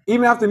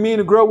 even after me and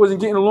the girl wasn't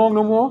getting along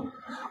no more,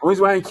 the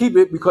reason why I didn't keep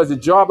it, because the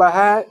job I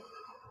had,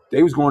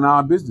 they was going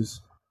out of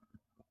business.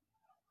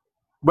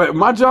 But if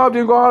my job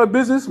didn't go out of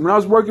business, when I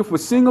was working for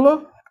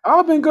Singular, I would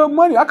have been good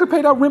money. I could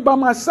pay that rent by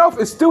myself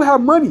and still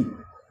have money.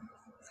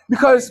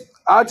 Because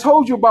I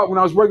told you about when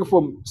I was working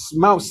for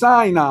Mount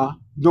Sinai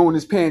during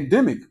this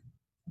pandemic,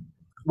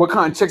 what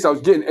kind of checks I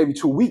was getting every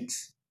 2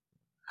 weeks.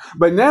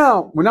 But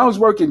now, when I was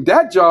working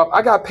that job,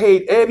 I got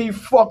paid every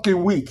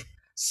fucking week,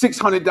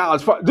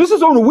 $600. This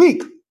is on a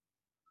week.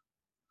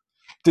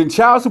 Then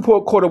child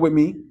support caught up with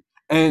me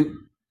and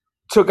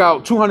took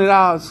out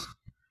 $200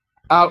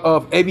 out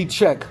of every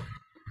check.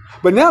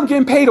 But now I'm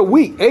getting paid a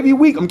week. Every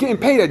week I'm getting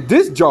paid at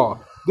this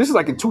job. This is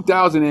like in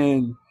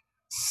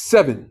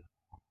 2007.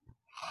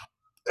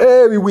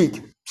 Every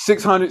week.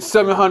 600,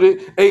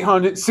 700,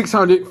 800,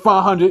 600,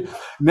 500.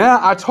 Now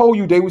I told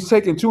you they was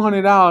taking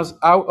 $200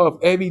 out of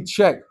every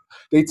check.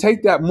 They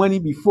take that money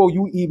before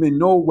you even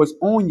know what's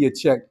on your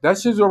check. That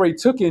shit's already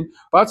taken.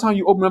 By the time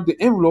you open up the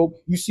envelope,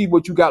 you see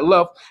what you got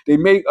left. They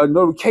make a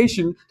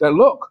notification that,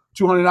 look,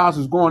 $200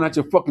 is going at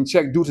your fucking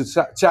check due to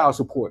child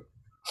support.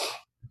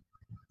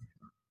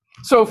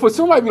 So for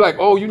somebody to be like,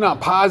 oh, you're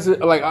not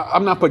positive, like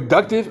I'm not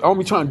productive, I don't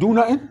be trying to do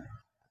nothing.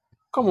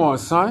 Come on,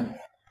 son.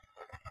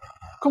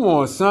 Come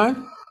on,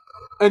 son.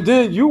 And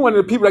then you one of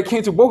the people that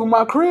came to both of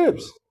my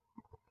cribs.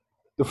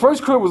 The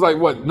first crib was like,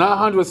 what,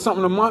 900 or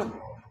something a month?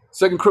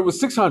 Second crib was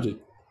 600.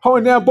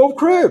 Holding down both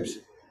cribs.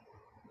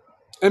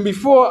 And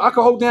before I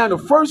could hold down the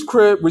first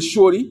crib with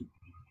Shorty,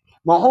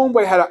 my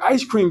homeboy had an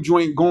ice cream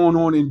joint going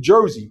on in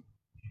Jersey.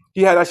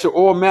 He had that shit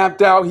all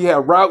mapped out. He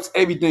had routes,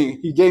 everything.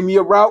 He gave me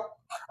a route.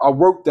 I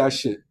worked that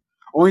shit.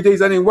 Only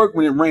days I didn't work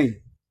when it rained.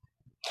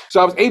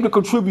 So I was able to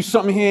contribute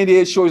something here and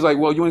there. Shorty's like,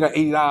 well, you ain't got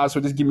 $80, so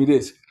just give me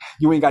this.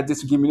 You ain't got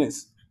this, so give me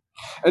this.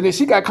 And then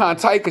she got kind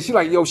of tight because she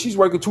like, yo, she's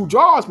working 2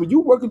 jobs, but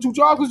you working 2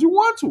 jobs because you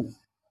want to.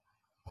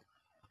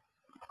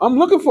 I'm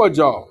looking for a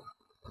job.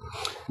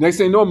 Next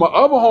thing you know, my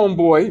other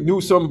homeboy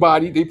knew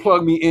somebody. They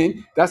plugged me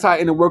in. That's how I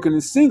ended up working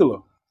in Singular.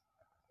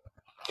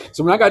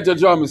 So when I got that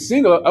job in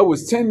Singular, it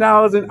was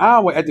 $10 an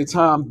hour at the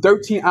time,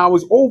 13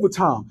 hours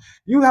overtime.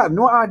 You have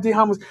no idea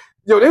how much.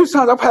 Yo, there was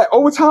times I had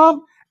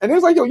overtime, and they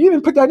was like, yo, you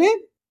didn't put that in?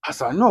 I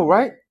said, I know,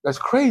 right? That's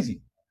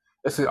crazy.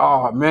 They said,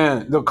 oh,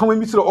 man, they'll come with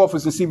me to the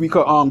office and see if we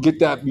could get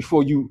that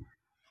before you.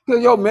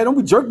 Yo, man, don't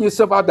be jerking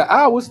yourself out the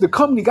hours. The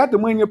company got the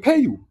money to pay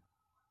you.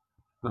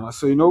 And I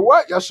said, you know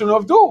what? Y'all shouldn't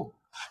have done.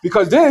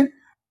 Because then,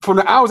 from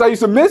the hours I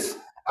used to miss,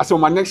 I said,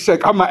 my next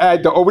check, I'm going to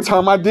add the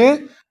overtime I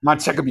did. My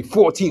check would be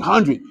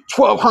 $1,400,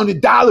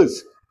 $1,200.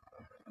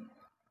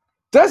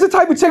 That's the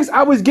type of checks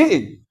I was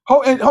getting,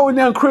 holding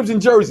down cribs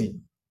in Jersey.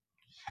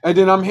 And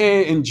then I'm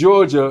here in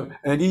Georgia,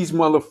 and these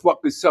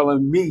motherfuckers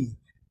selling me,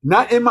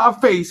 not in my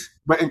face,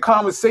 but in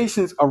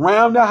conversations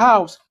around the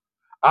house,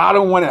 I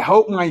don't want to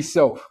help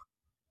myself.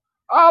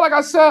 Like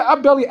I said, I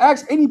barely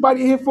ask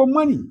anybody here for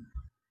money.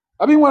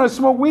 I be wanting to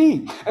smoke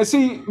weed. And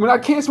see, when I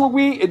can't smoke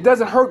weed, it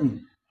doesn't hurt me.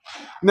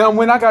 Now,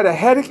 when I got a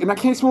headache and I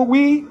can't smoke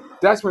weed,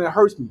 that's when it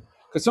hurts me.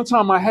 Because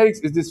sometimes my headaches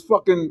is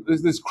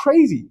this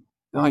crazy.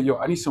 And I'm like, yo,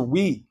 I need some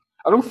weed.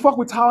 I don't fuck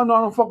with Tylenol.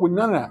 I don't fuck with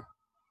none of that.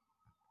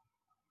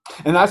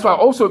 And that's why I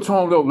also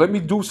told them, let me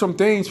do some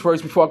things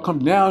first before I come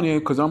down here,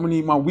 because I'm going to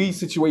need my weed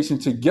situation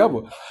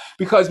together.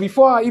 Because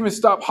before I even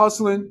stop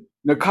hustling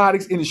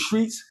narcotics in the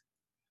streets,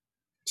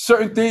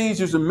 certain things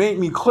used to make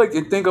me click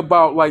and think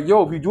about, like,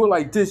 yo, if you do it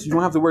like this, you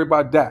don't have to worry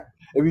about that.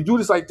 If you do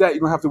this like that, you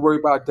don't have to worry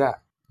about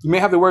that. You may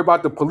have to worry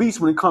about the police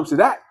when it comes to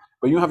that,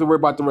 but you don't have to worry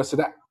about the rest of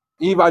that.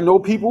 Even if I know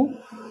people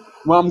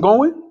where I'm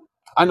going,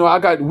 I know I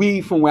got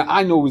weed from where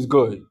I know is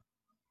good,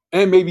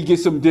 and maybe get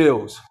some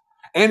deals.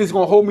 And it's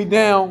going to hold me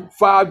down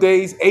 5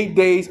 days, 8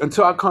 days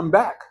until I come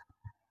back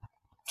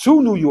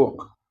to New York.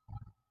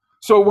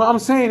 So what I'm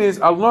saying is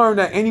I learned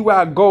that anywhere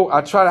I go, I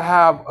try to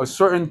have a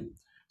certain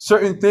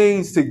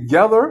things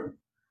together.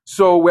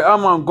 So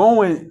wherever I'm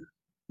going,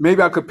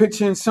 maybe I could pitch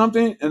in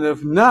something. And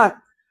if not,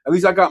 at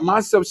least I got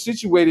myself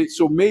situated.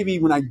 So maybe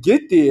when I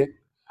get there,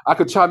 I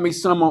could try to make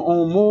some of my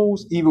own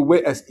moves, either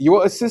with as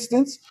your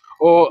assistance,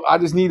 or I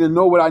just need to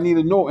know what I need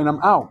to know, and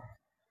I'm out.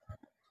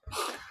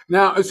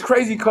 Now it's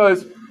crazy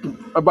because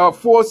about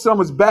 4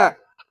 summers back,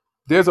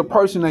 there's a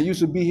person that used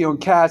to be here on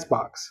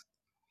Castbox.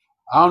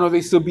 I don't know if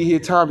they still be here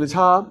time to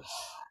time,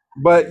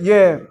 but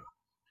yeah.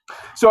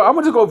 So I'm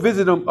gonna just go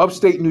visit them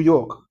upstate New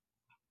York,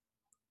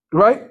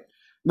 right?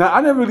 Now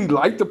I never really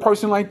liked the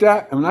person like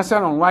that, and when I said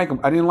I don't like them,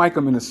 I didn't like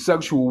them in a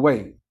sexual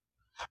way.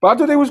 But I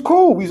thought they was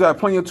cool. We had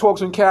plenty of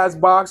talks on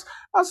Castbox.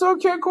 I said,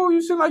 okay, cool.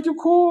 You seem like you're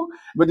cool.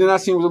 But then I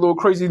seen it was a little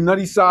crazy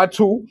nutty side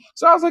too.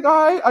 So I was like,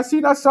 all right, I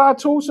see that side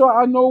too. So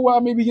I know what I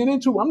may be getting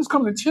into. I'm just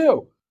coming to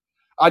chill.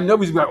 I never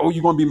was like, oh,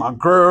 you're going to be my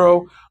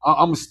girl.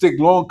 I'm going to stick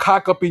long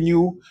cock up in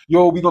you.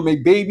 Yo, we going to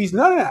make babies.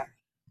 None of that.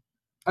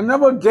 I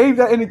never gave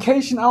that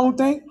indication, I don't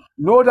think.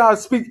 Nor did I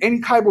speak any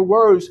type of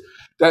words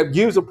that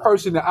gives a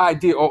person the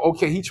idea, oh,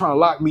 okay, he trying to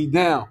lock me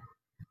down.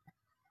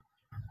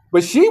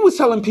 But she was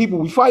telling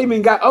people before I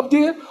even got up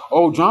there,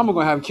 oh, Drama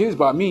gonna have kids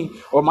by me,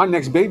 or my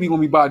next baby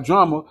gonna be by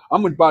Drama.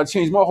 I'm about to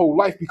change my whole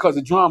life because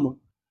of Drama.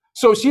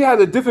 So she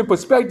had a different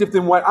perspective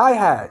than what I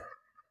had.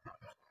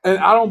 And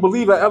I don't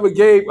believe I ever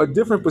gave a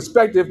different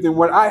perspective than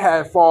what I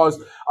had as far as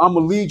I'm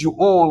gonna lead you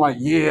on, like,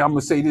 yeah, I'm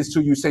gonna say this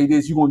to you, say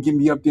this, you're gonna get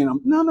me up there. And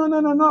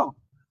no.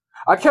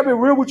 I kept it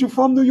real with you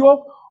from New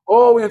York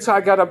all the way until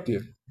I got up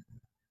there.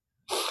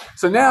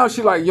 So now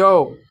she like,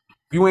 yo,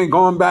 you ain't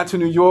going back to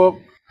New York.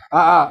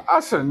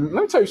 I said,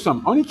 let me tell you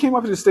something. I only came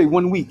up here to stay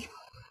 1 week.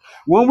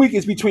 1 week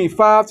is between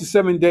 5 to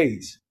 7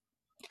 days.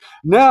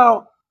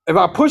 Now, if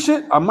I push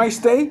it, I might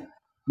stay,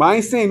 but I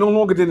ain't staying no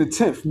longer than the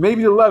 10th,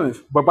 maybe the 11th.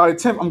 But by the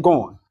 10th, I'm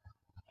gone.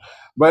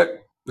 But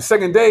the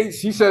second day,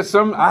 she said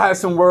something. I had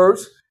some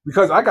words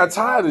because I got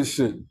tired of this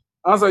shit.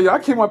 I was like, yo, I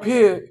came up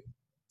here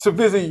to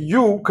visit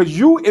you because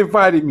you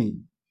invited me.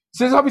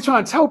 Since I be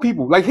trying to tell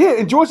people, like here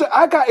in Georgia,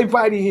 I got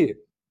invited here.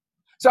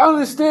 So I don't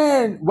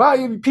understand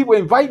why people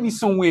invite me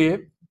somewhere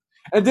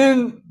and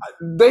then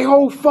they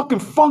whole fucking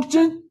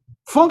function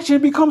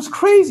becomes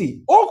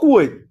crazy,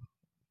 awkward.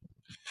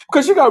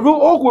 Because she got real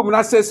awkward when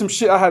I said some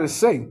shit I had to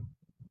say.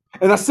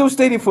 And I still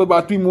stayed there for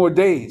about 3 more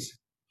days.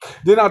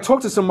 Then I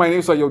talked to somebody and they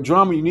was like, yo,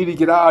 Drama, you need to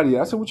get out of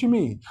here. I said, what you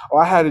mean? Oh,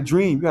 I had a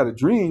dream. You had a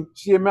dream?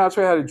 She had I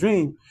had a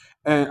dream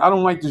and I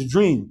don't like this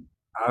dream.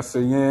 I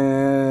said,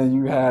 yeah,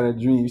 you had a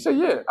dream. She said,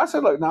 yeah. I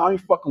said, look, nah, I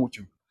ain't fucking with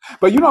you.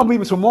 But you know I'm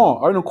leaving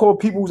tomorrow. I don't call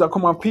peoples. I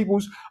call my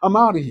peoples. I'm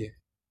out of here.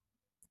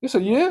 They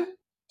said, yeah?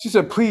 She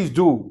said, please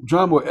do.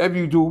 Drama, whatever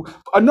you do.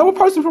 Another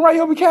person from right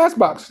here over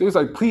Castbox. They was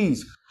like,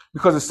 please.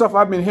 Because the stuff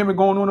I've been hearing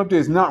going on up there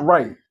is not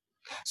right.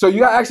 So you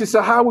got to actually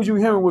say, how was you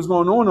hearing what's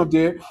going on up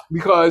there?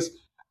 Because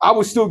I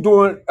was still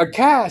doing a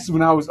cast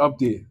when I was up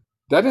there.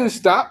 That didn't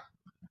stop.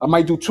 I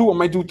might do 2, I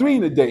might do 3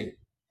 in a day.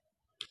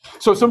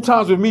 So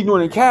sometimes with me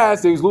doing a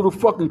cast, there was little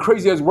fucking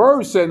crazy ass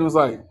words said, and it was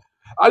like,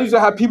 I used to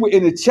have people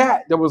in the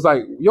chat that was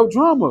like, yo,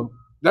 Drama,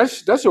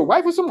 that's your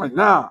wife or something? Like,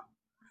 nah.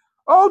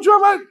 Oh,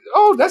 Drama,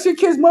 oh, that's your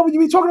kid's mother you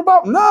be talking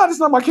about? Nah, that's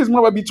not my kid's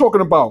mother I be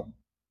talking about.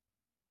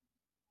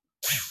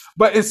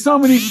 But in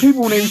some of these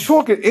people, when they was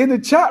talking in the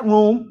chat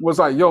room, was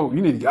like, yo,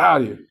 you need to get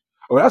out of here.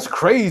 Oh, that's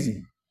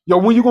crazy. Yo,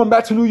 when you going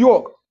back to New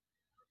York?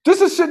 This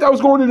is shit that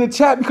was going in the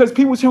chat because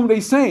people was hearing what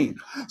they saying.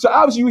 So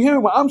obviously you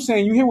hearing what I'm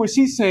saying, you hear what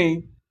she's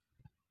saying.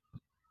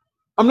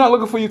 I'm not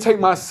looking for you to take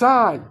my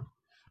side.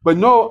 But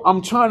no,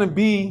 I'm trying to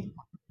be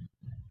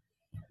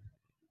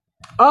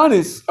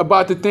honest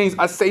about the things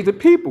I say to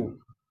people.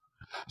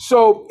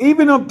 So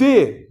even up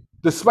there,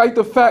 despite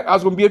the fact I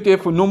was going to be up there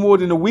for no more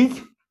than a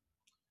week,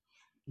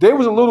 there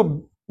was a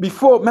little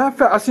before. Matter of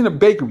fact, I seen a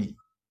bakery,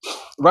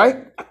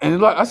 right? And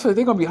like I said,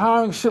 they're going to be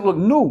hiring shit look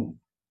new.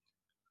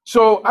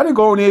 So I didn't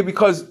go in there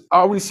because I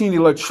already seen the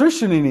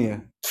electrician in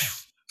there.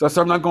 So I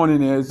said, I'm not going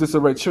in there. Is this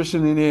an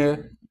electrician in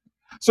there?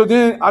 So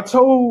then I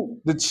told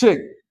the chick,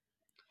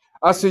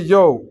 I said,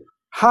 yo,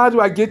 how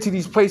do I get to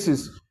these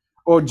places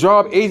or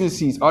job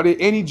agencies? Are there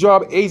any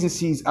job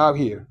agencies out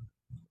here?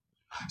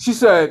 She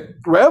said,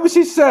 wherever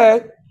she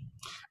said,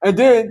 and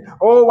then,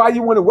 oh, why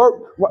you want to work?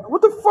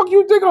 What the fuck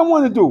you think I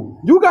want to do?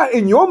 You got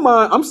in your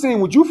mind, I'm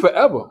staying with you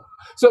forever.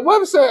 So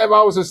what if I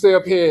was to stay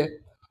up here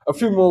a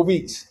few more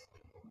weeks?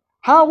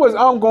 How was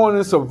I going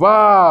to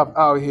survive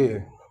out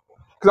here?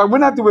 Because I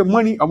went out there with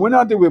money. I went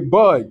out there with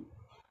Bud.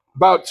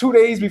 About 2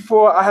 days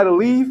before I had to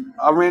leave,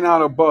 I ran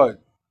out of Bud.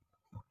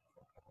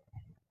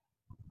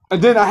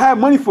 And then I had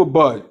money for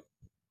Bud.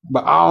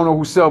 But I don't know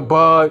who sell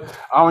Bud.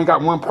 I only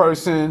got one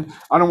person.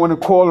 I don't want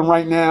to call him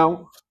right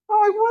now.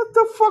 I'm like, what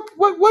the fuck?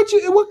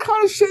 What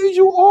kind of shit is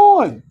you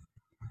on?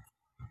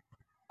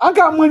 I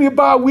got money to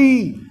buy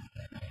weed.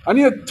 I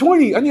need a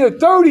 20. I need a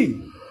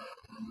 30.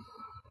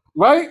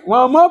 Right?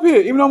 While I'm up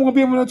here, even though I'm going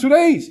to be here in 2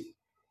 days.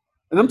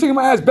 And I'm taking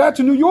my ass back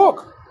to New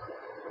York.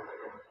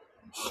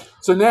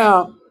 So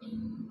now,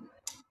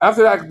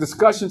 after that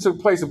discussion took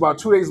place about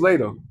 2 days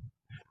later,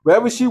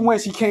 wherever she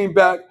went, she came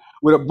back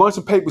with a bunch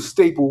of paper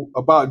staple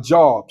about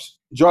jobs,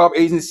 job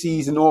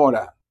agencies and all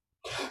that.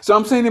 So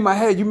I'm saying in my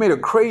head, you made a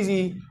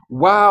crazy,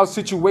 wild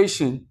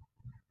situation,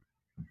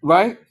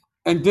 right?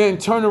 And then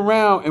turn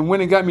around and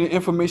went and got me the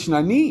information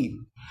I need.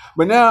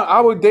 But now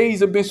our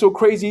days have been so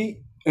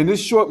crazy in this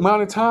short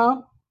amount of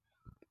time.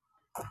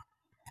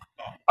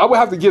 I would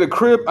have to get a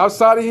crib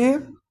outside of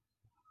here,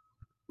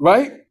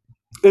 right?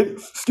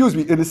 Excuse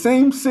me, in the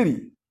same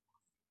city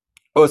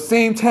or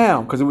same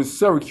town, because it was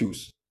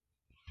Syracuse,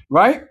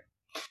 right?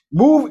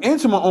 Move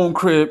into my own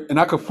crib and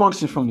I could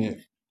function from there.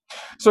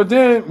 So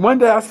then one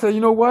day I said,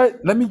 you know what?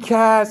 Let me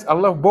cast. I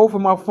left both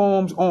of my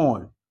phones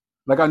on,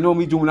 like I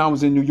normally do when I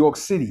was in New York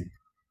City.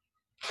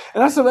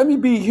 And I said, let me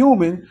be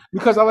human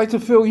because I like to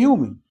feel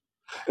human.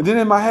 And then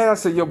in my head I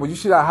said, yo, but you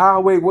see that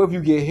highway, what if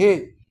you get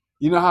hit?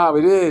 You know how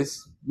it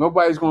is.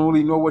 Nobody's gonna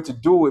really know what to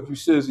do if you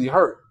seriously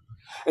hurt.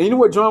 And you know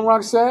what John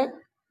Rock said?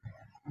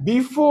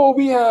 Before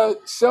we had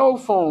cell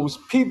phones,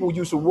 people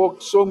used to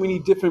walk so many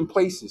different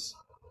places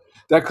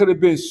that could have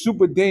been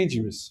super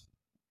dangerous.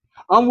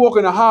 I'm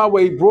walking the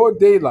highway broad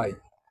daylight.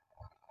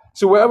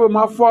 So wherever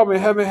my Father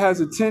in heaven has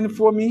intended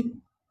for me,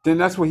 then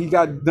that's what he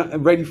got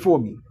ready for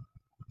me.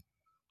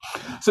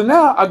 So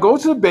now I go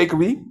to the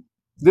bakery.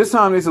 This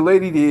time there's a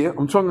lady there.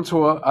 I'm talking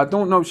to her. I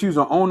don't know if she was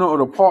the owner or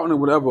the partner,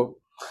 whatever.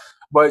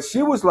 But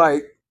she was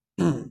like,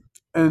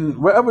 and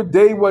whatever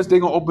day was, they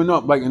gonna open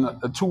up, like in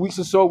 2 weeks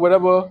or so,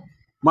 whatever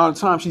amount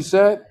of time she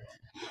said.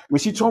 When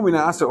she told me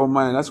that, I said, oh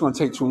man, that's gonna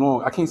take too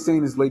long. I can't stay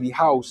in this lady's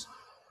house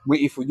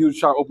waiting for you to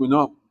try to open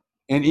up.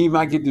 And even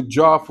I get the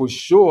job for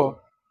sure,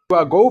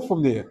 I go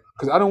from there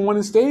because I don't want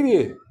to stay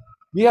there.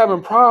 We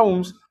having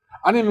problems.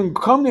 I didn't even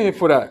come there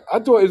for that. I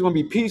thought it was gonna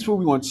be peaceful.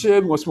 We gonna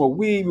chill. We gonna smoke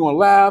weed. We gonna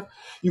laugh.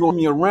 You gonna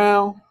be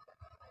around.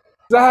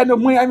 I had no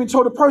money. I even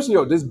told the person,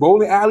 yo, there's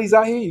bowling alleys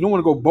out here. You don't want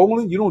to go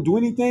bowling. You don't do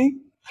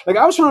anything. Like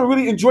I was trying to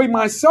really enjoy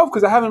myself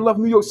because I haven't left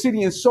New York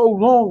City in so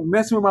long,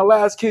 messing with my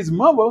last kid's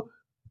mother,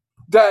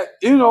 that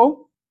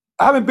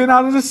I haven't been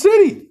out of the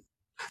city.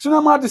 So now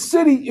I'm out the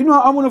city.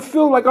 I want to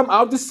feel like I'm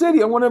out the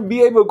city. I want to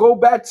be able to go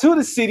back to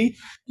the city.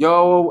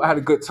 Yo, I had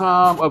a good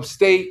time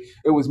upstate.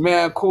 It was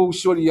mad cool,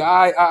 shorty.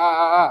 But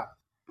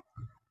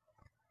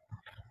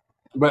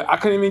I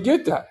couldn't even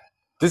get that.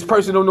 This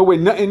person don't know where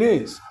nothing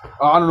is.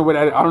 I don't know where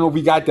that. I don't know if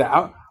we got that.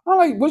 I'm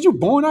like, was you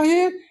born out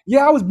here?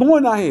 Yeah, I was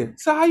born out here.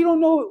 So how you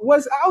don't know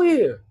what's out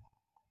here?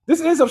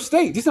 This is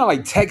upstate. This is not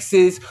like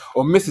Texas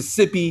or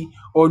Mississippi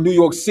or New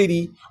York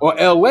City or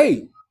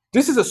LA.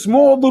 This is a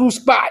small little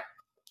spot.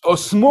 A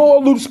small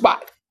little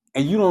spot.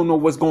 And you don't know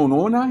what's going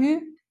on out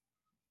here?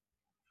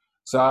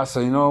 So I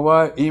said, you know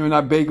what? Even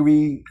that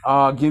bakery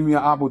give me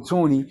an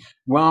opportunity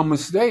where I'm going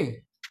to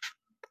stay.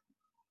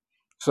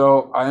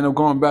 So I ended up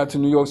going back to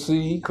New York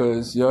City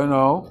because,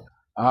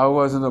 I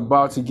wasn't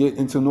about to get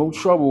into no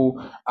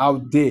trouble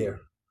out there.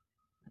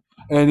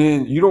 And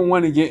then you don't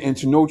want to get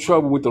into no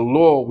trouble with the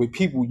law, with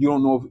people you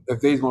don't know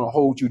if they're going to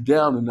hold you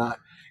down or not,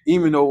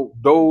 even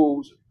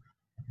though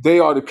they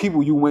are the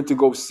people you went to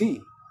go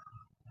see.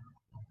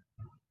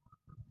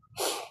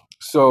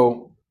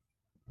 So,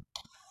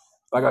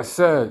 like I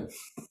said,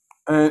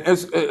 and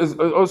it's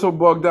also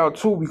bugged out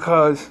too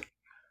because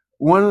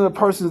one of the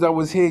persons that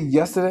was here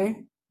yesterday,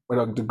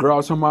 the girl I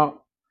was talking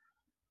about,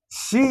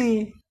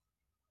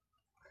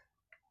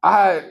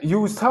 I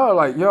used her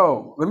like,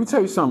 yo, let me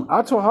tell you something.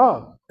 I told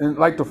her in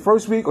like the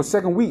first week or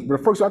second week, but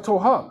the first week I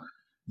told her,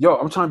 yo,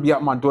 I'm trying to be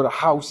at my daughter's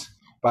house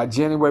by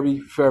January,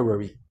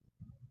 February.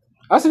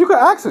 I said, you can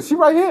ask her. She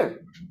right here.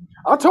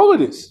 I told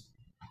her this.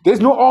 There's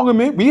no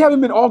argument. We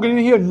haven't been arguing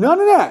in here. None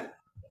of that.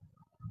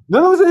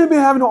 None of us have been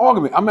having no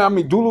argument. I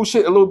mean, do little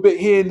shit a little bit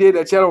here and there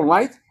that y'all don't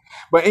like,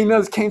 but ain't none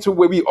of us came to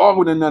where we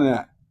arguing and none of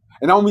that.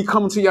 And I don't be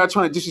coming to y'all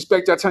trying to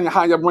disrespect y'all, telling you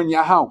how y'all run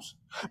your house.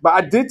 But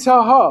I did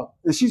tell her,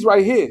 and she's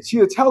right here.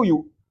 She'll tell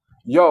you,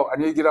 yo, I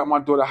need to get out my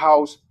daughter's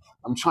house.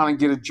 I'm trying to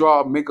get a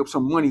job, make up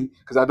some money,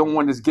 because I don't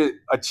want to just get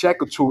a check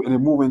or two and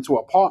then move into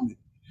an apartment.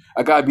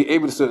 I got to be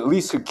able to at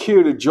least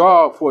secure the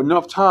job for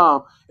enough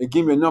time and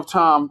give me enough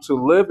time to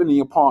live in the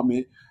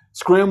apartment,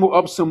 scramble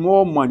up some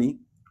more money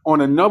on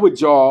another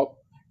job,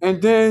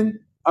 and then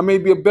I may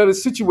be better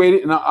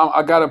situated and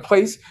I got a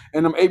place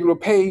and I'm able to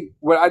pay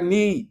what I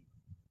need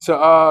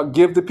to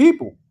give the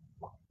people.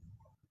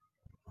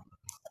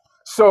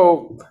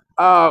 So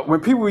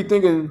when people be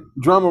thinking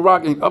Drama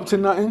Rock ain't up to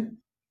nothing,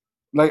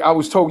 like I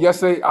was told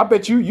yesterday, I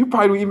bet you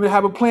probably don't even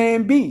have a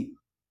plan B.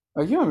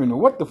 Like, you don't even know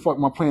what the fuck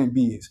my plan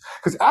B is.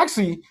 Because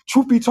actually,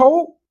 truth be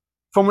told,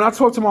 from when I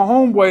talked to my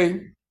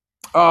homeboy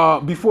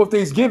before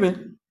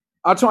Thanksgiving,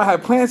 I told him I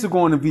had plans to go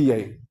on the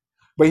VA.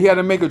 But he had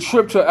to make a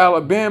trip to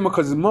Alabama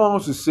because his mom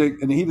was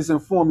sick. And he just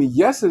informed me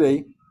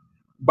yesterday,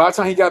 by the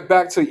time he got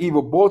back to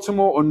either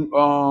Baltimore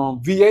or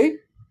VA,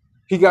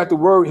 he got the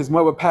word his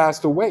mother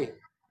passed away.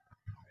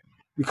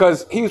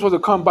 Because he was supposed to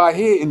come by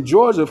here in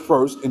Georgia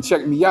first and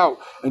check me out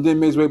and then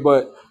make his way.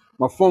 But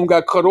my phone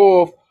got cut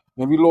off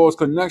and we lost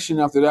connection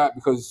after that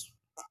because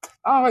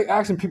I don't like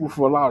asking people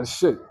for a lot of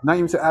shit. Not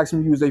even to ask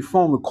them to use their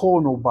phone to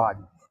call nobody.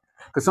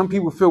 Because some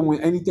people feel when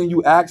anything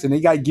you ask and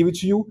they got to give it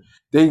to you,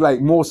 they like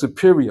more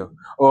superior.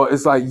 Or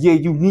it's like, yeah,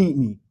 you need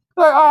me.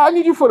 Like, I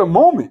need you for the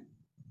moment.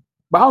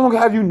 But how long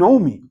have you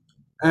known me?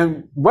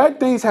 And what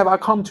things have I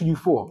come to you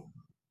for?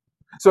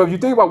 So if you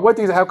think about what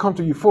things I have come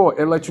to you for,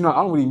 it'll let you know I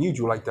don't really need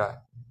you like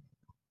that.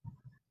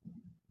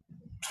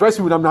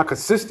 especially when I'm not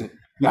consistent.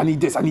 I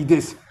need this, I need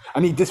this, I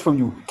need this from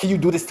you. Can you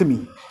do this to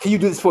me? Can you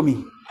do this for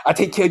me? I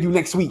take care of you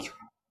next week.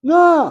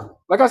 Nah,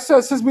 like I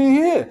said, since being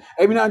here,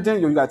 every now and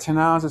then, you got 10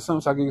 hours or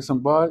something, so I can get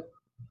some bud.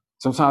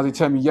 Sometimes they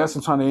tell me yes,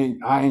 sometimes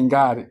I ain't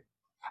got it.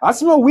 I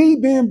smell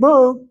weed being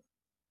bug,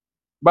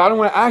 but I don't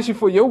want to ask you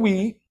for your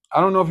weed. I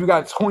don't know if you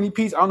got 20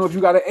 pieces. I don't know if you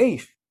got an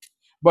eighth.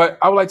 But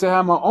I would like to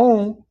have my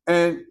own,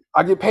 and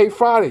I get paid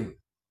Friday.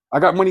 I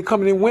got money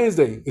coming in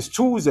Wednesday. It's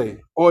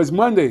Tuesday, or it's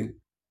Monday.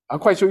 I'm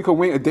quite sure you can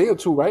wait a day or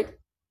two, right?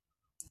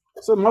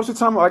 So most of the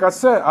time, like I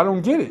said, I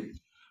don't get it.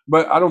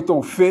 But I don't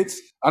throw fits.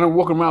 I don't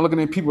walk around looking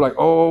at people like,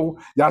 oh,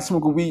 y'all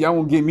smoking weed, y'all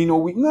won't get me no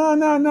weed.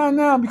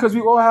 No, because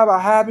we all have our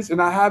habits, and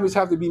our habits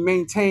have to be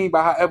maintained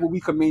by however we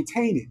can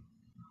maintain it.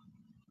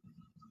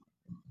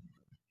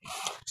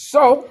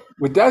 So,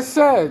 with that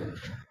said,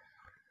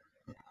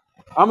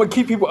 I'm gonna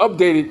keep people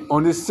updated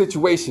on this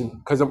situation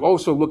because I'm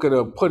also looking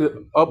to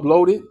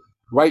upload it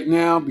right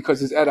now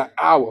because it's at an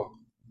hour.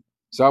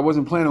 So I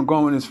wasn't planning on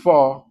going this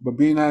far, but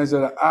being that it's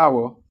at an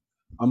hour,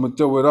 I'm gonna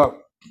throw it up.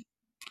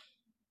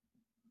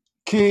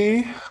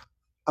 Key,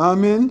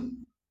 I'm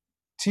in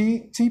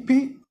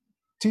TTP,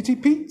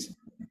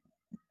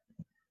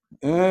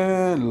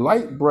 and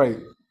Light Bright.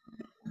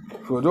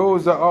 For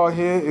those that are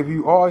here, if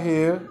you are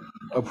here,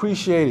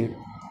 appreciate it.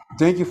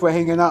 Thank you for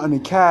hanging out in the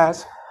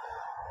cast.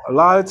 A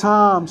lot of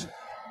times,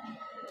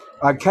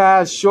 I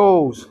cast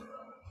shows,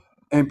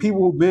 and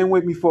people who've been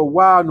with me for a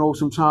while know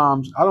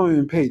sometimes I don't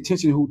even pay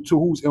attention to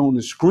who's on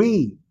the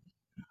screen.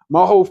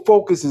 My whole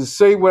focus is to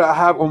say what I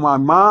have on my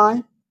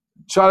mind,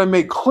 try to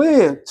make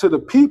clear to the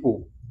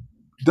people.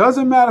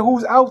 Doesn't matter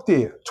who's out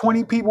there,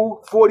 20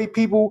 people, 40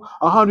 people,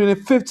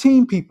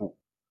 115 people.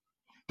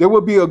 There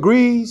will be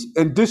agrees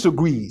and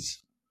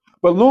disagrees.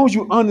 But as long as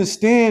you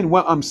understand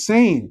what I'm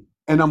saying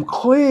and I'm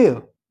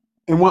clear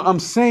in what I'm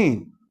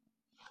saying,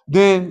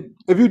 then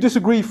if you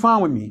disagree,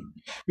 fine with me.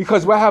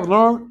 Because what I have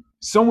learned,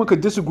 someone could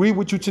disagree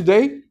with you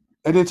today,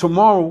 and then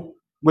tomorrow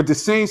with the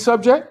same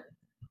subject,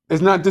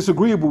 it's not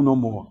disagreeable no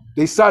more.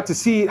 They start to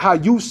see it how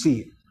you see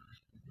it.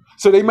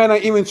 So they may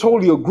not even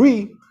totally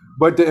agree,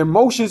 but the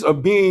emotions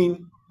of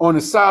being on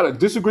the side of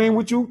disagreeing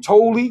with you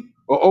totally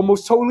or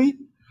almost totally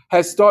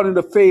has started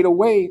to fade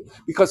away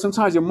because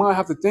sometimes your mind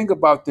have to think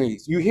about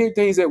things. You hear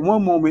things at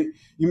one moment,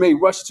 you may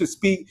rush to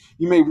speak,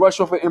 you may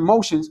rush off of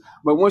emotions,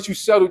 but once you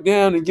settle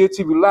down and get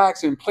to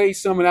relax and play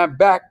some of that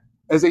back,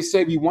 as they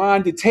say,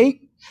 rewind the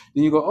tape,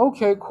 then you go,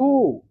 okay,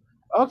 cool.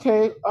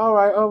 Okay, all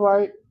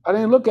right. I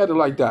didn't look at it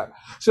like that.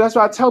 So that's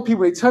why I tell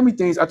people, they tell me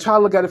things, I try to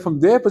look at it from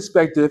their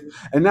perspective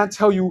and not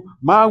tell you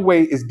my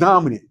way is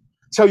dominant.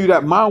 Tell you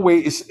that my way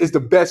is the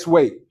best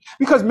way.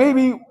 Because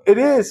maybe it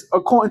is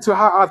according to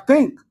how I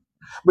think.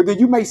 But then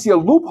you may see a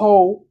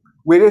loophole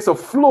where there's a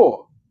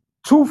flaw,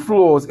 2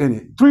 flaws in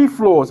it, 3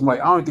 flaws. I'm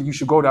like, I don't think you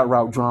should go that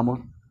route,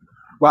 drama.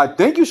 What I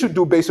think you should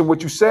do based on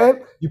what you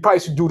said, you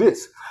probably should do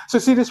this. So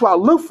see, this is what I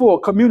look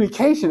for: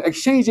 communication,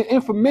 exchanging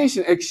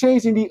information,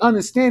 exchanging the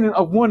understanding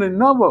of one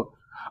another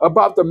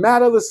about the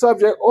matter of the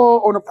subject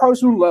or on a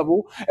personal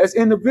level as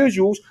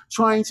individuals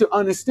trying to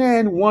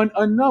understand one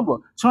another,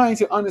 trying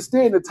to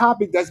understand the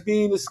topic that's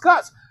being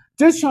discussed,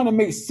 just trying to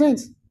make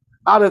sense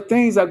out of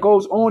things that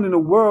goes on in the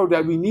world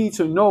that we need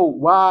to know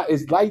why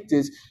it's like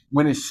this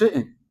when it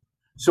shouldn't.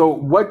 So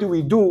what do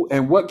we do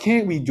and what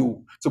can we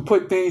do to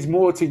put things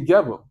more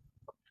together?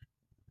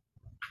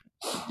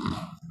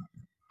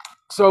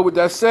 So with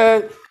that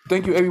said,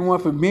 thank you everyone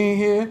for being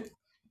here.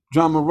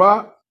 Drama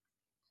Rock,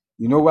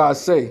 you know what I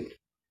say.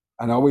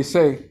 And I always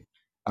say,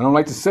 I don't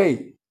like to say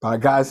it, but I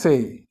gotta say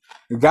it.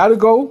 You gotta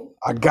go,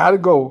 I gotta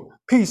go.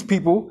 Peace,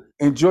 people.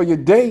 Enjoy your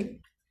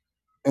day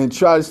and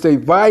try to stay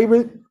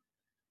vibrant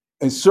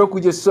and circle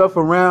yourself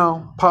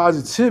around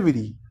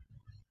positivity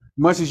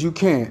much as you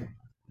can.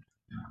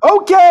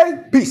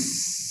 Okay,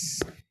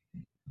 peace.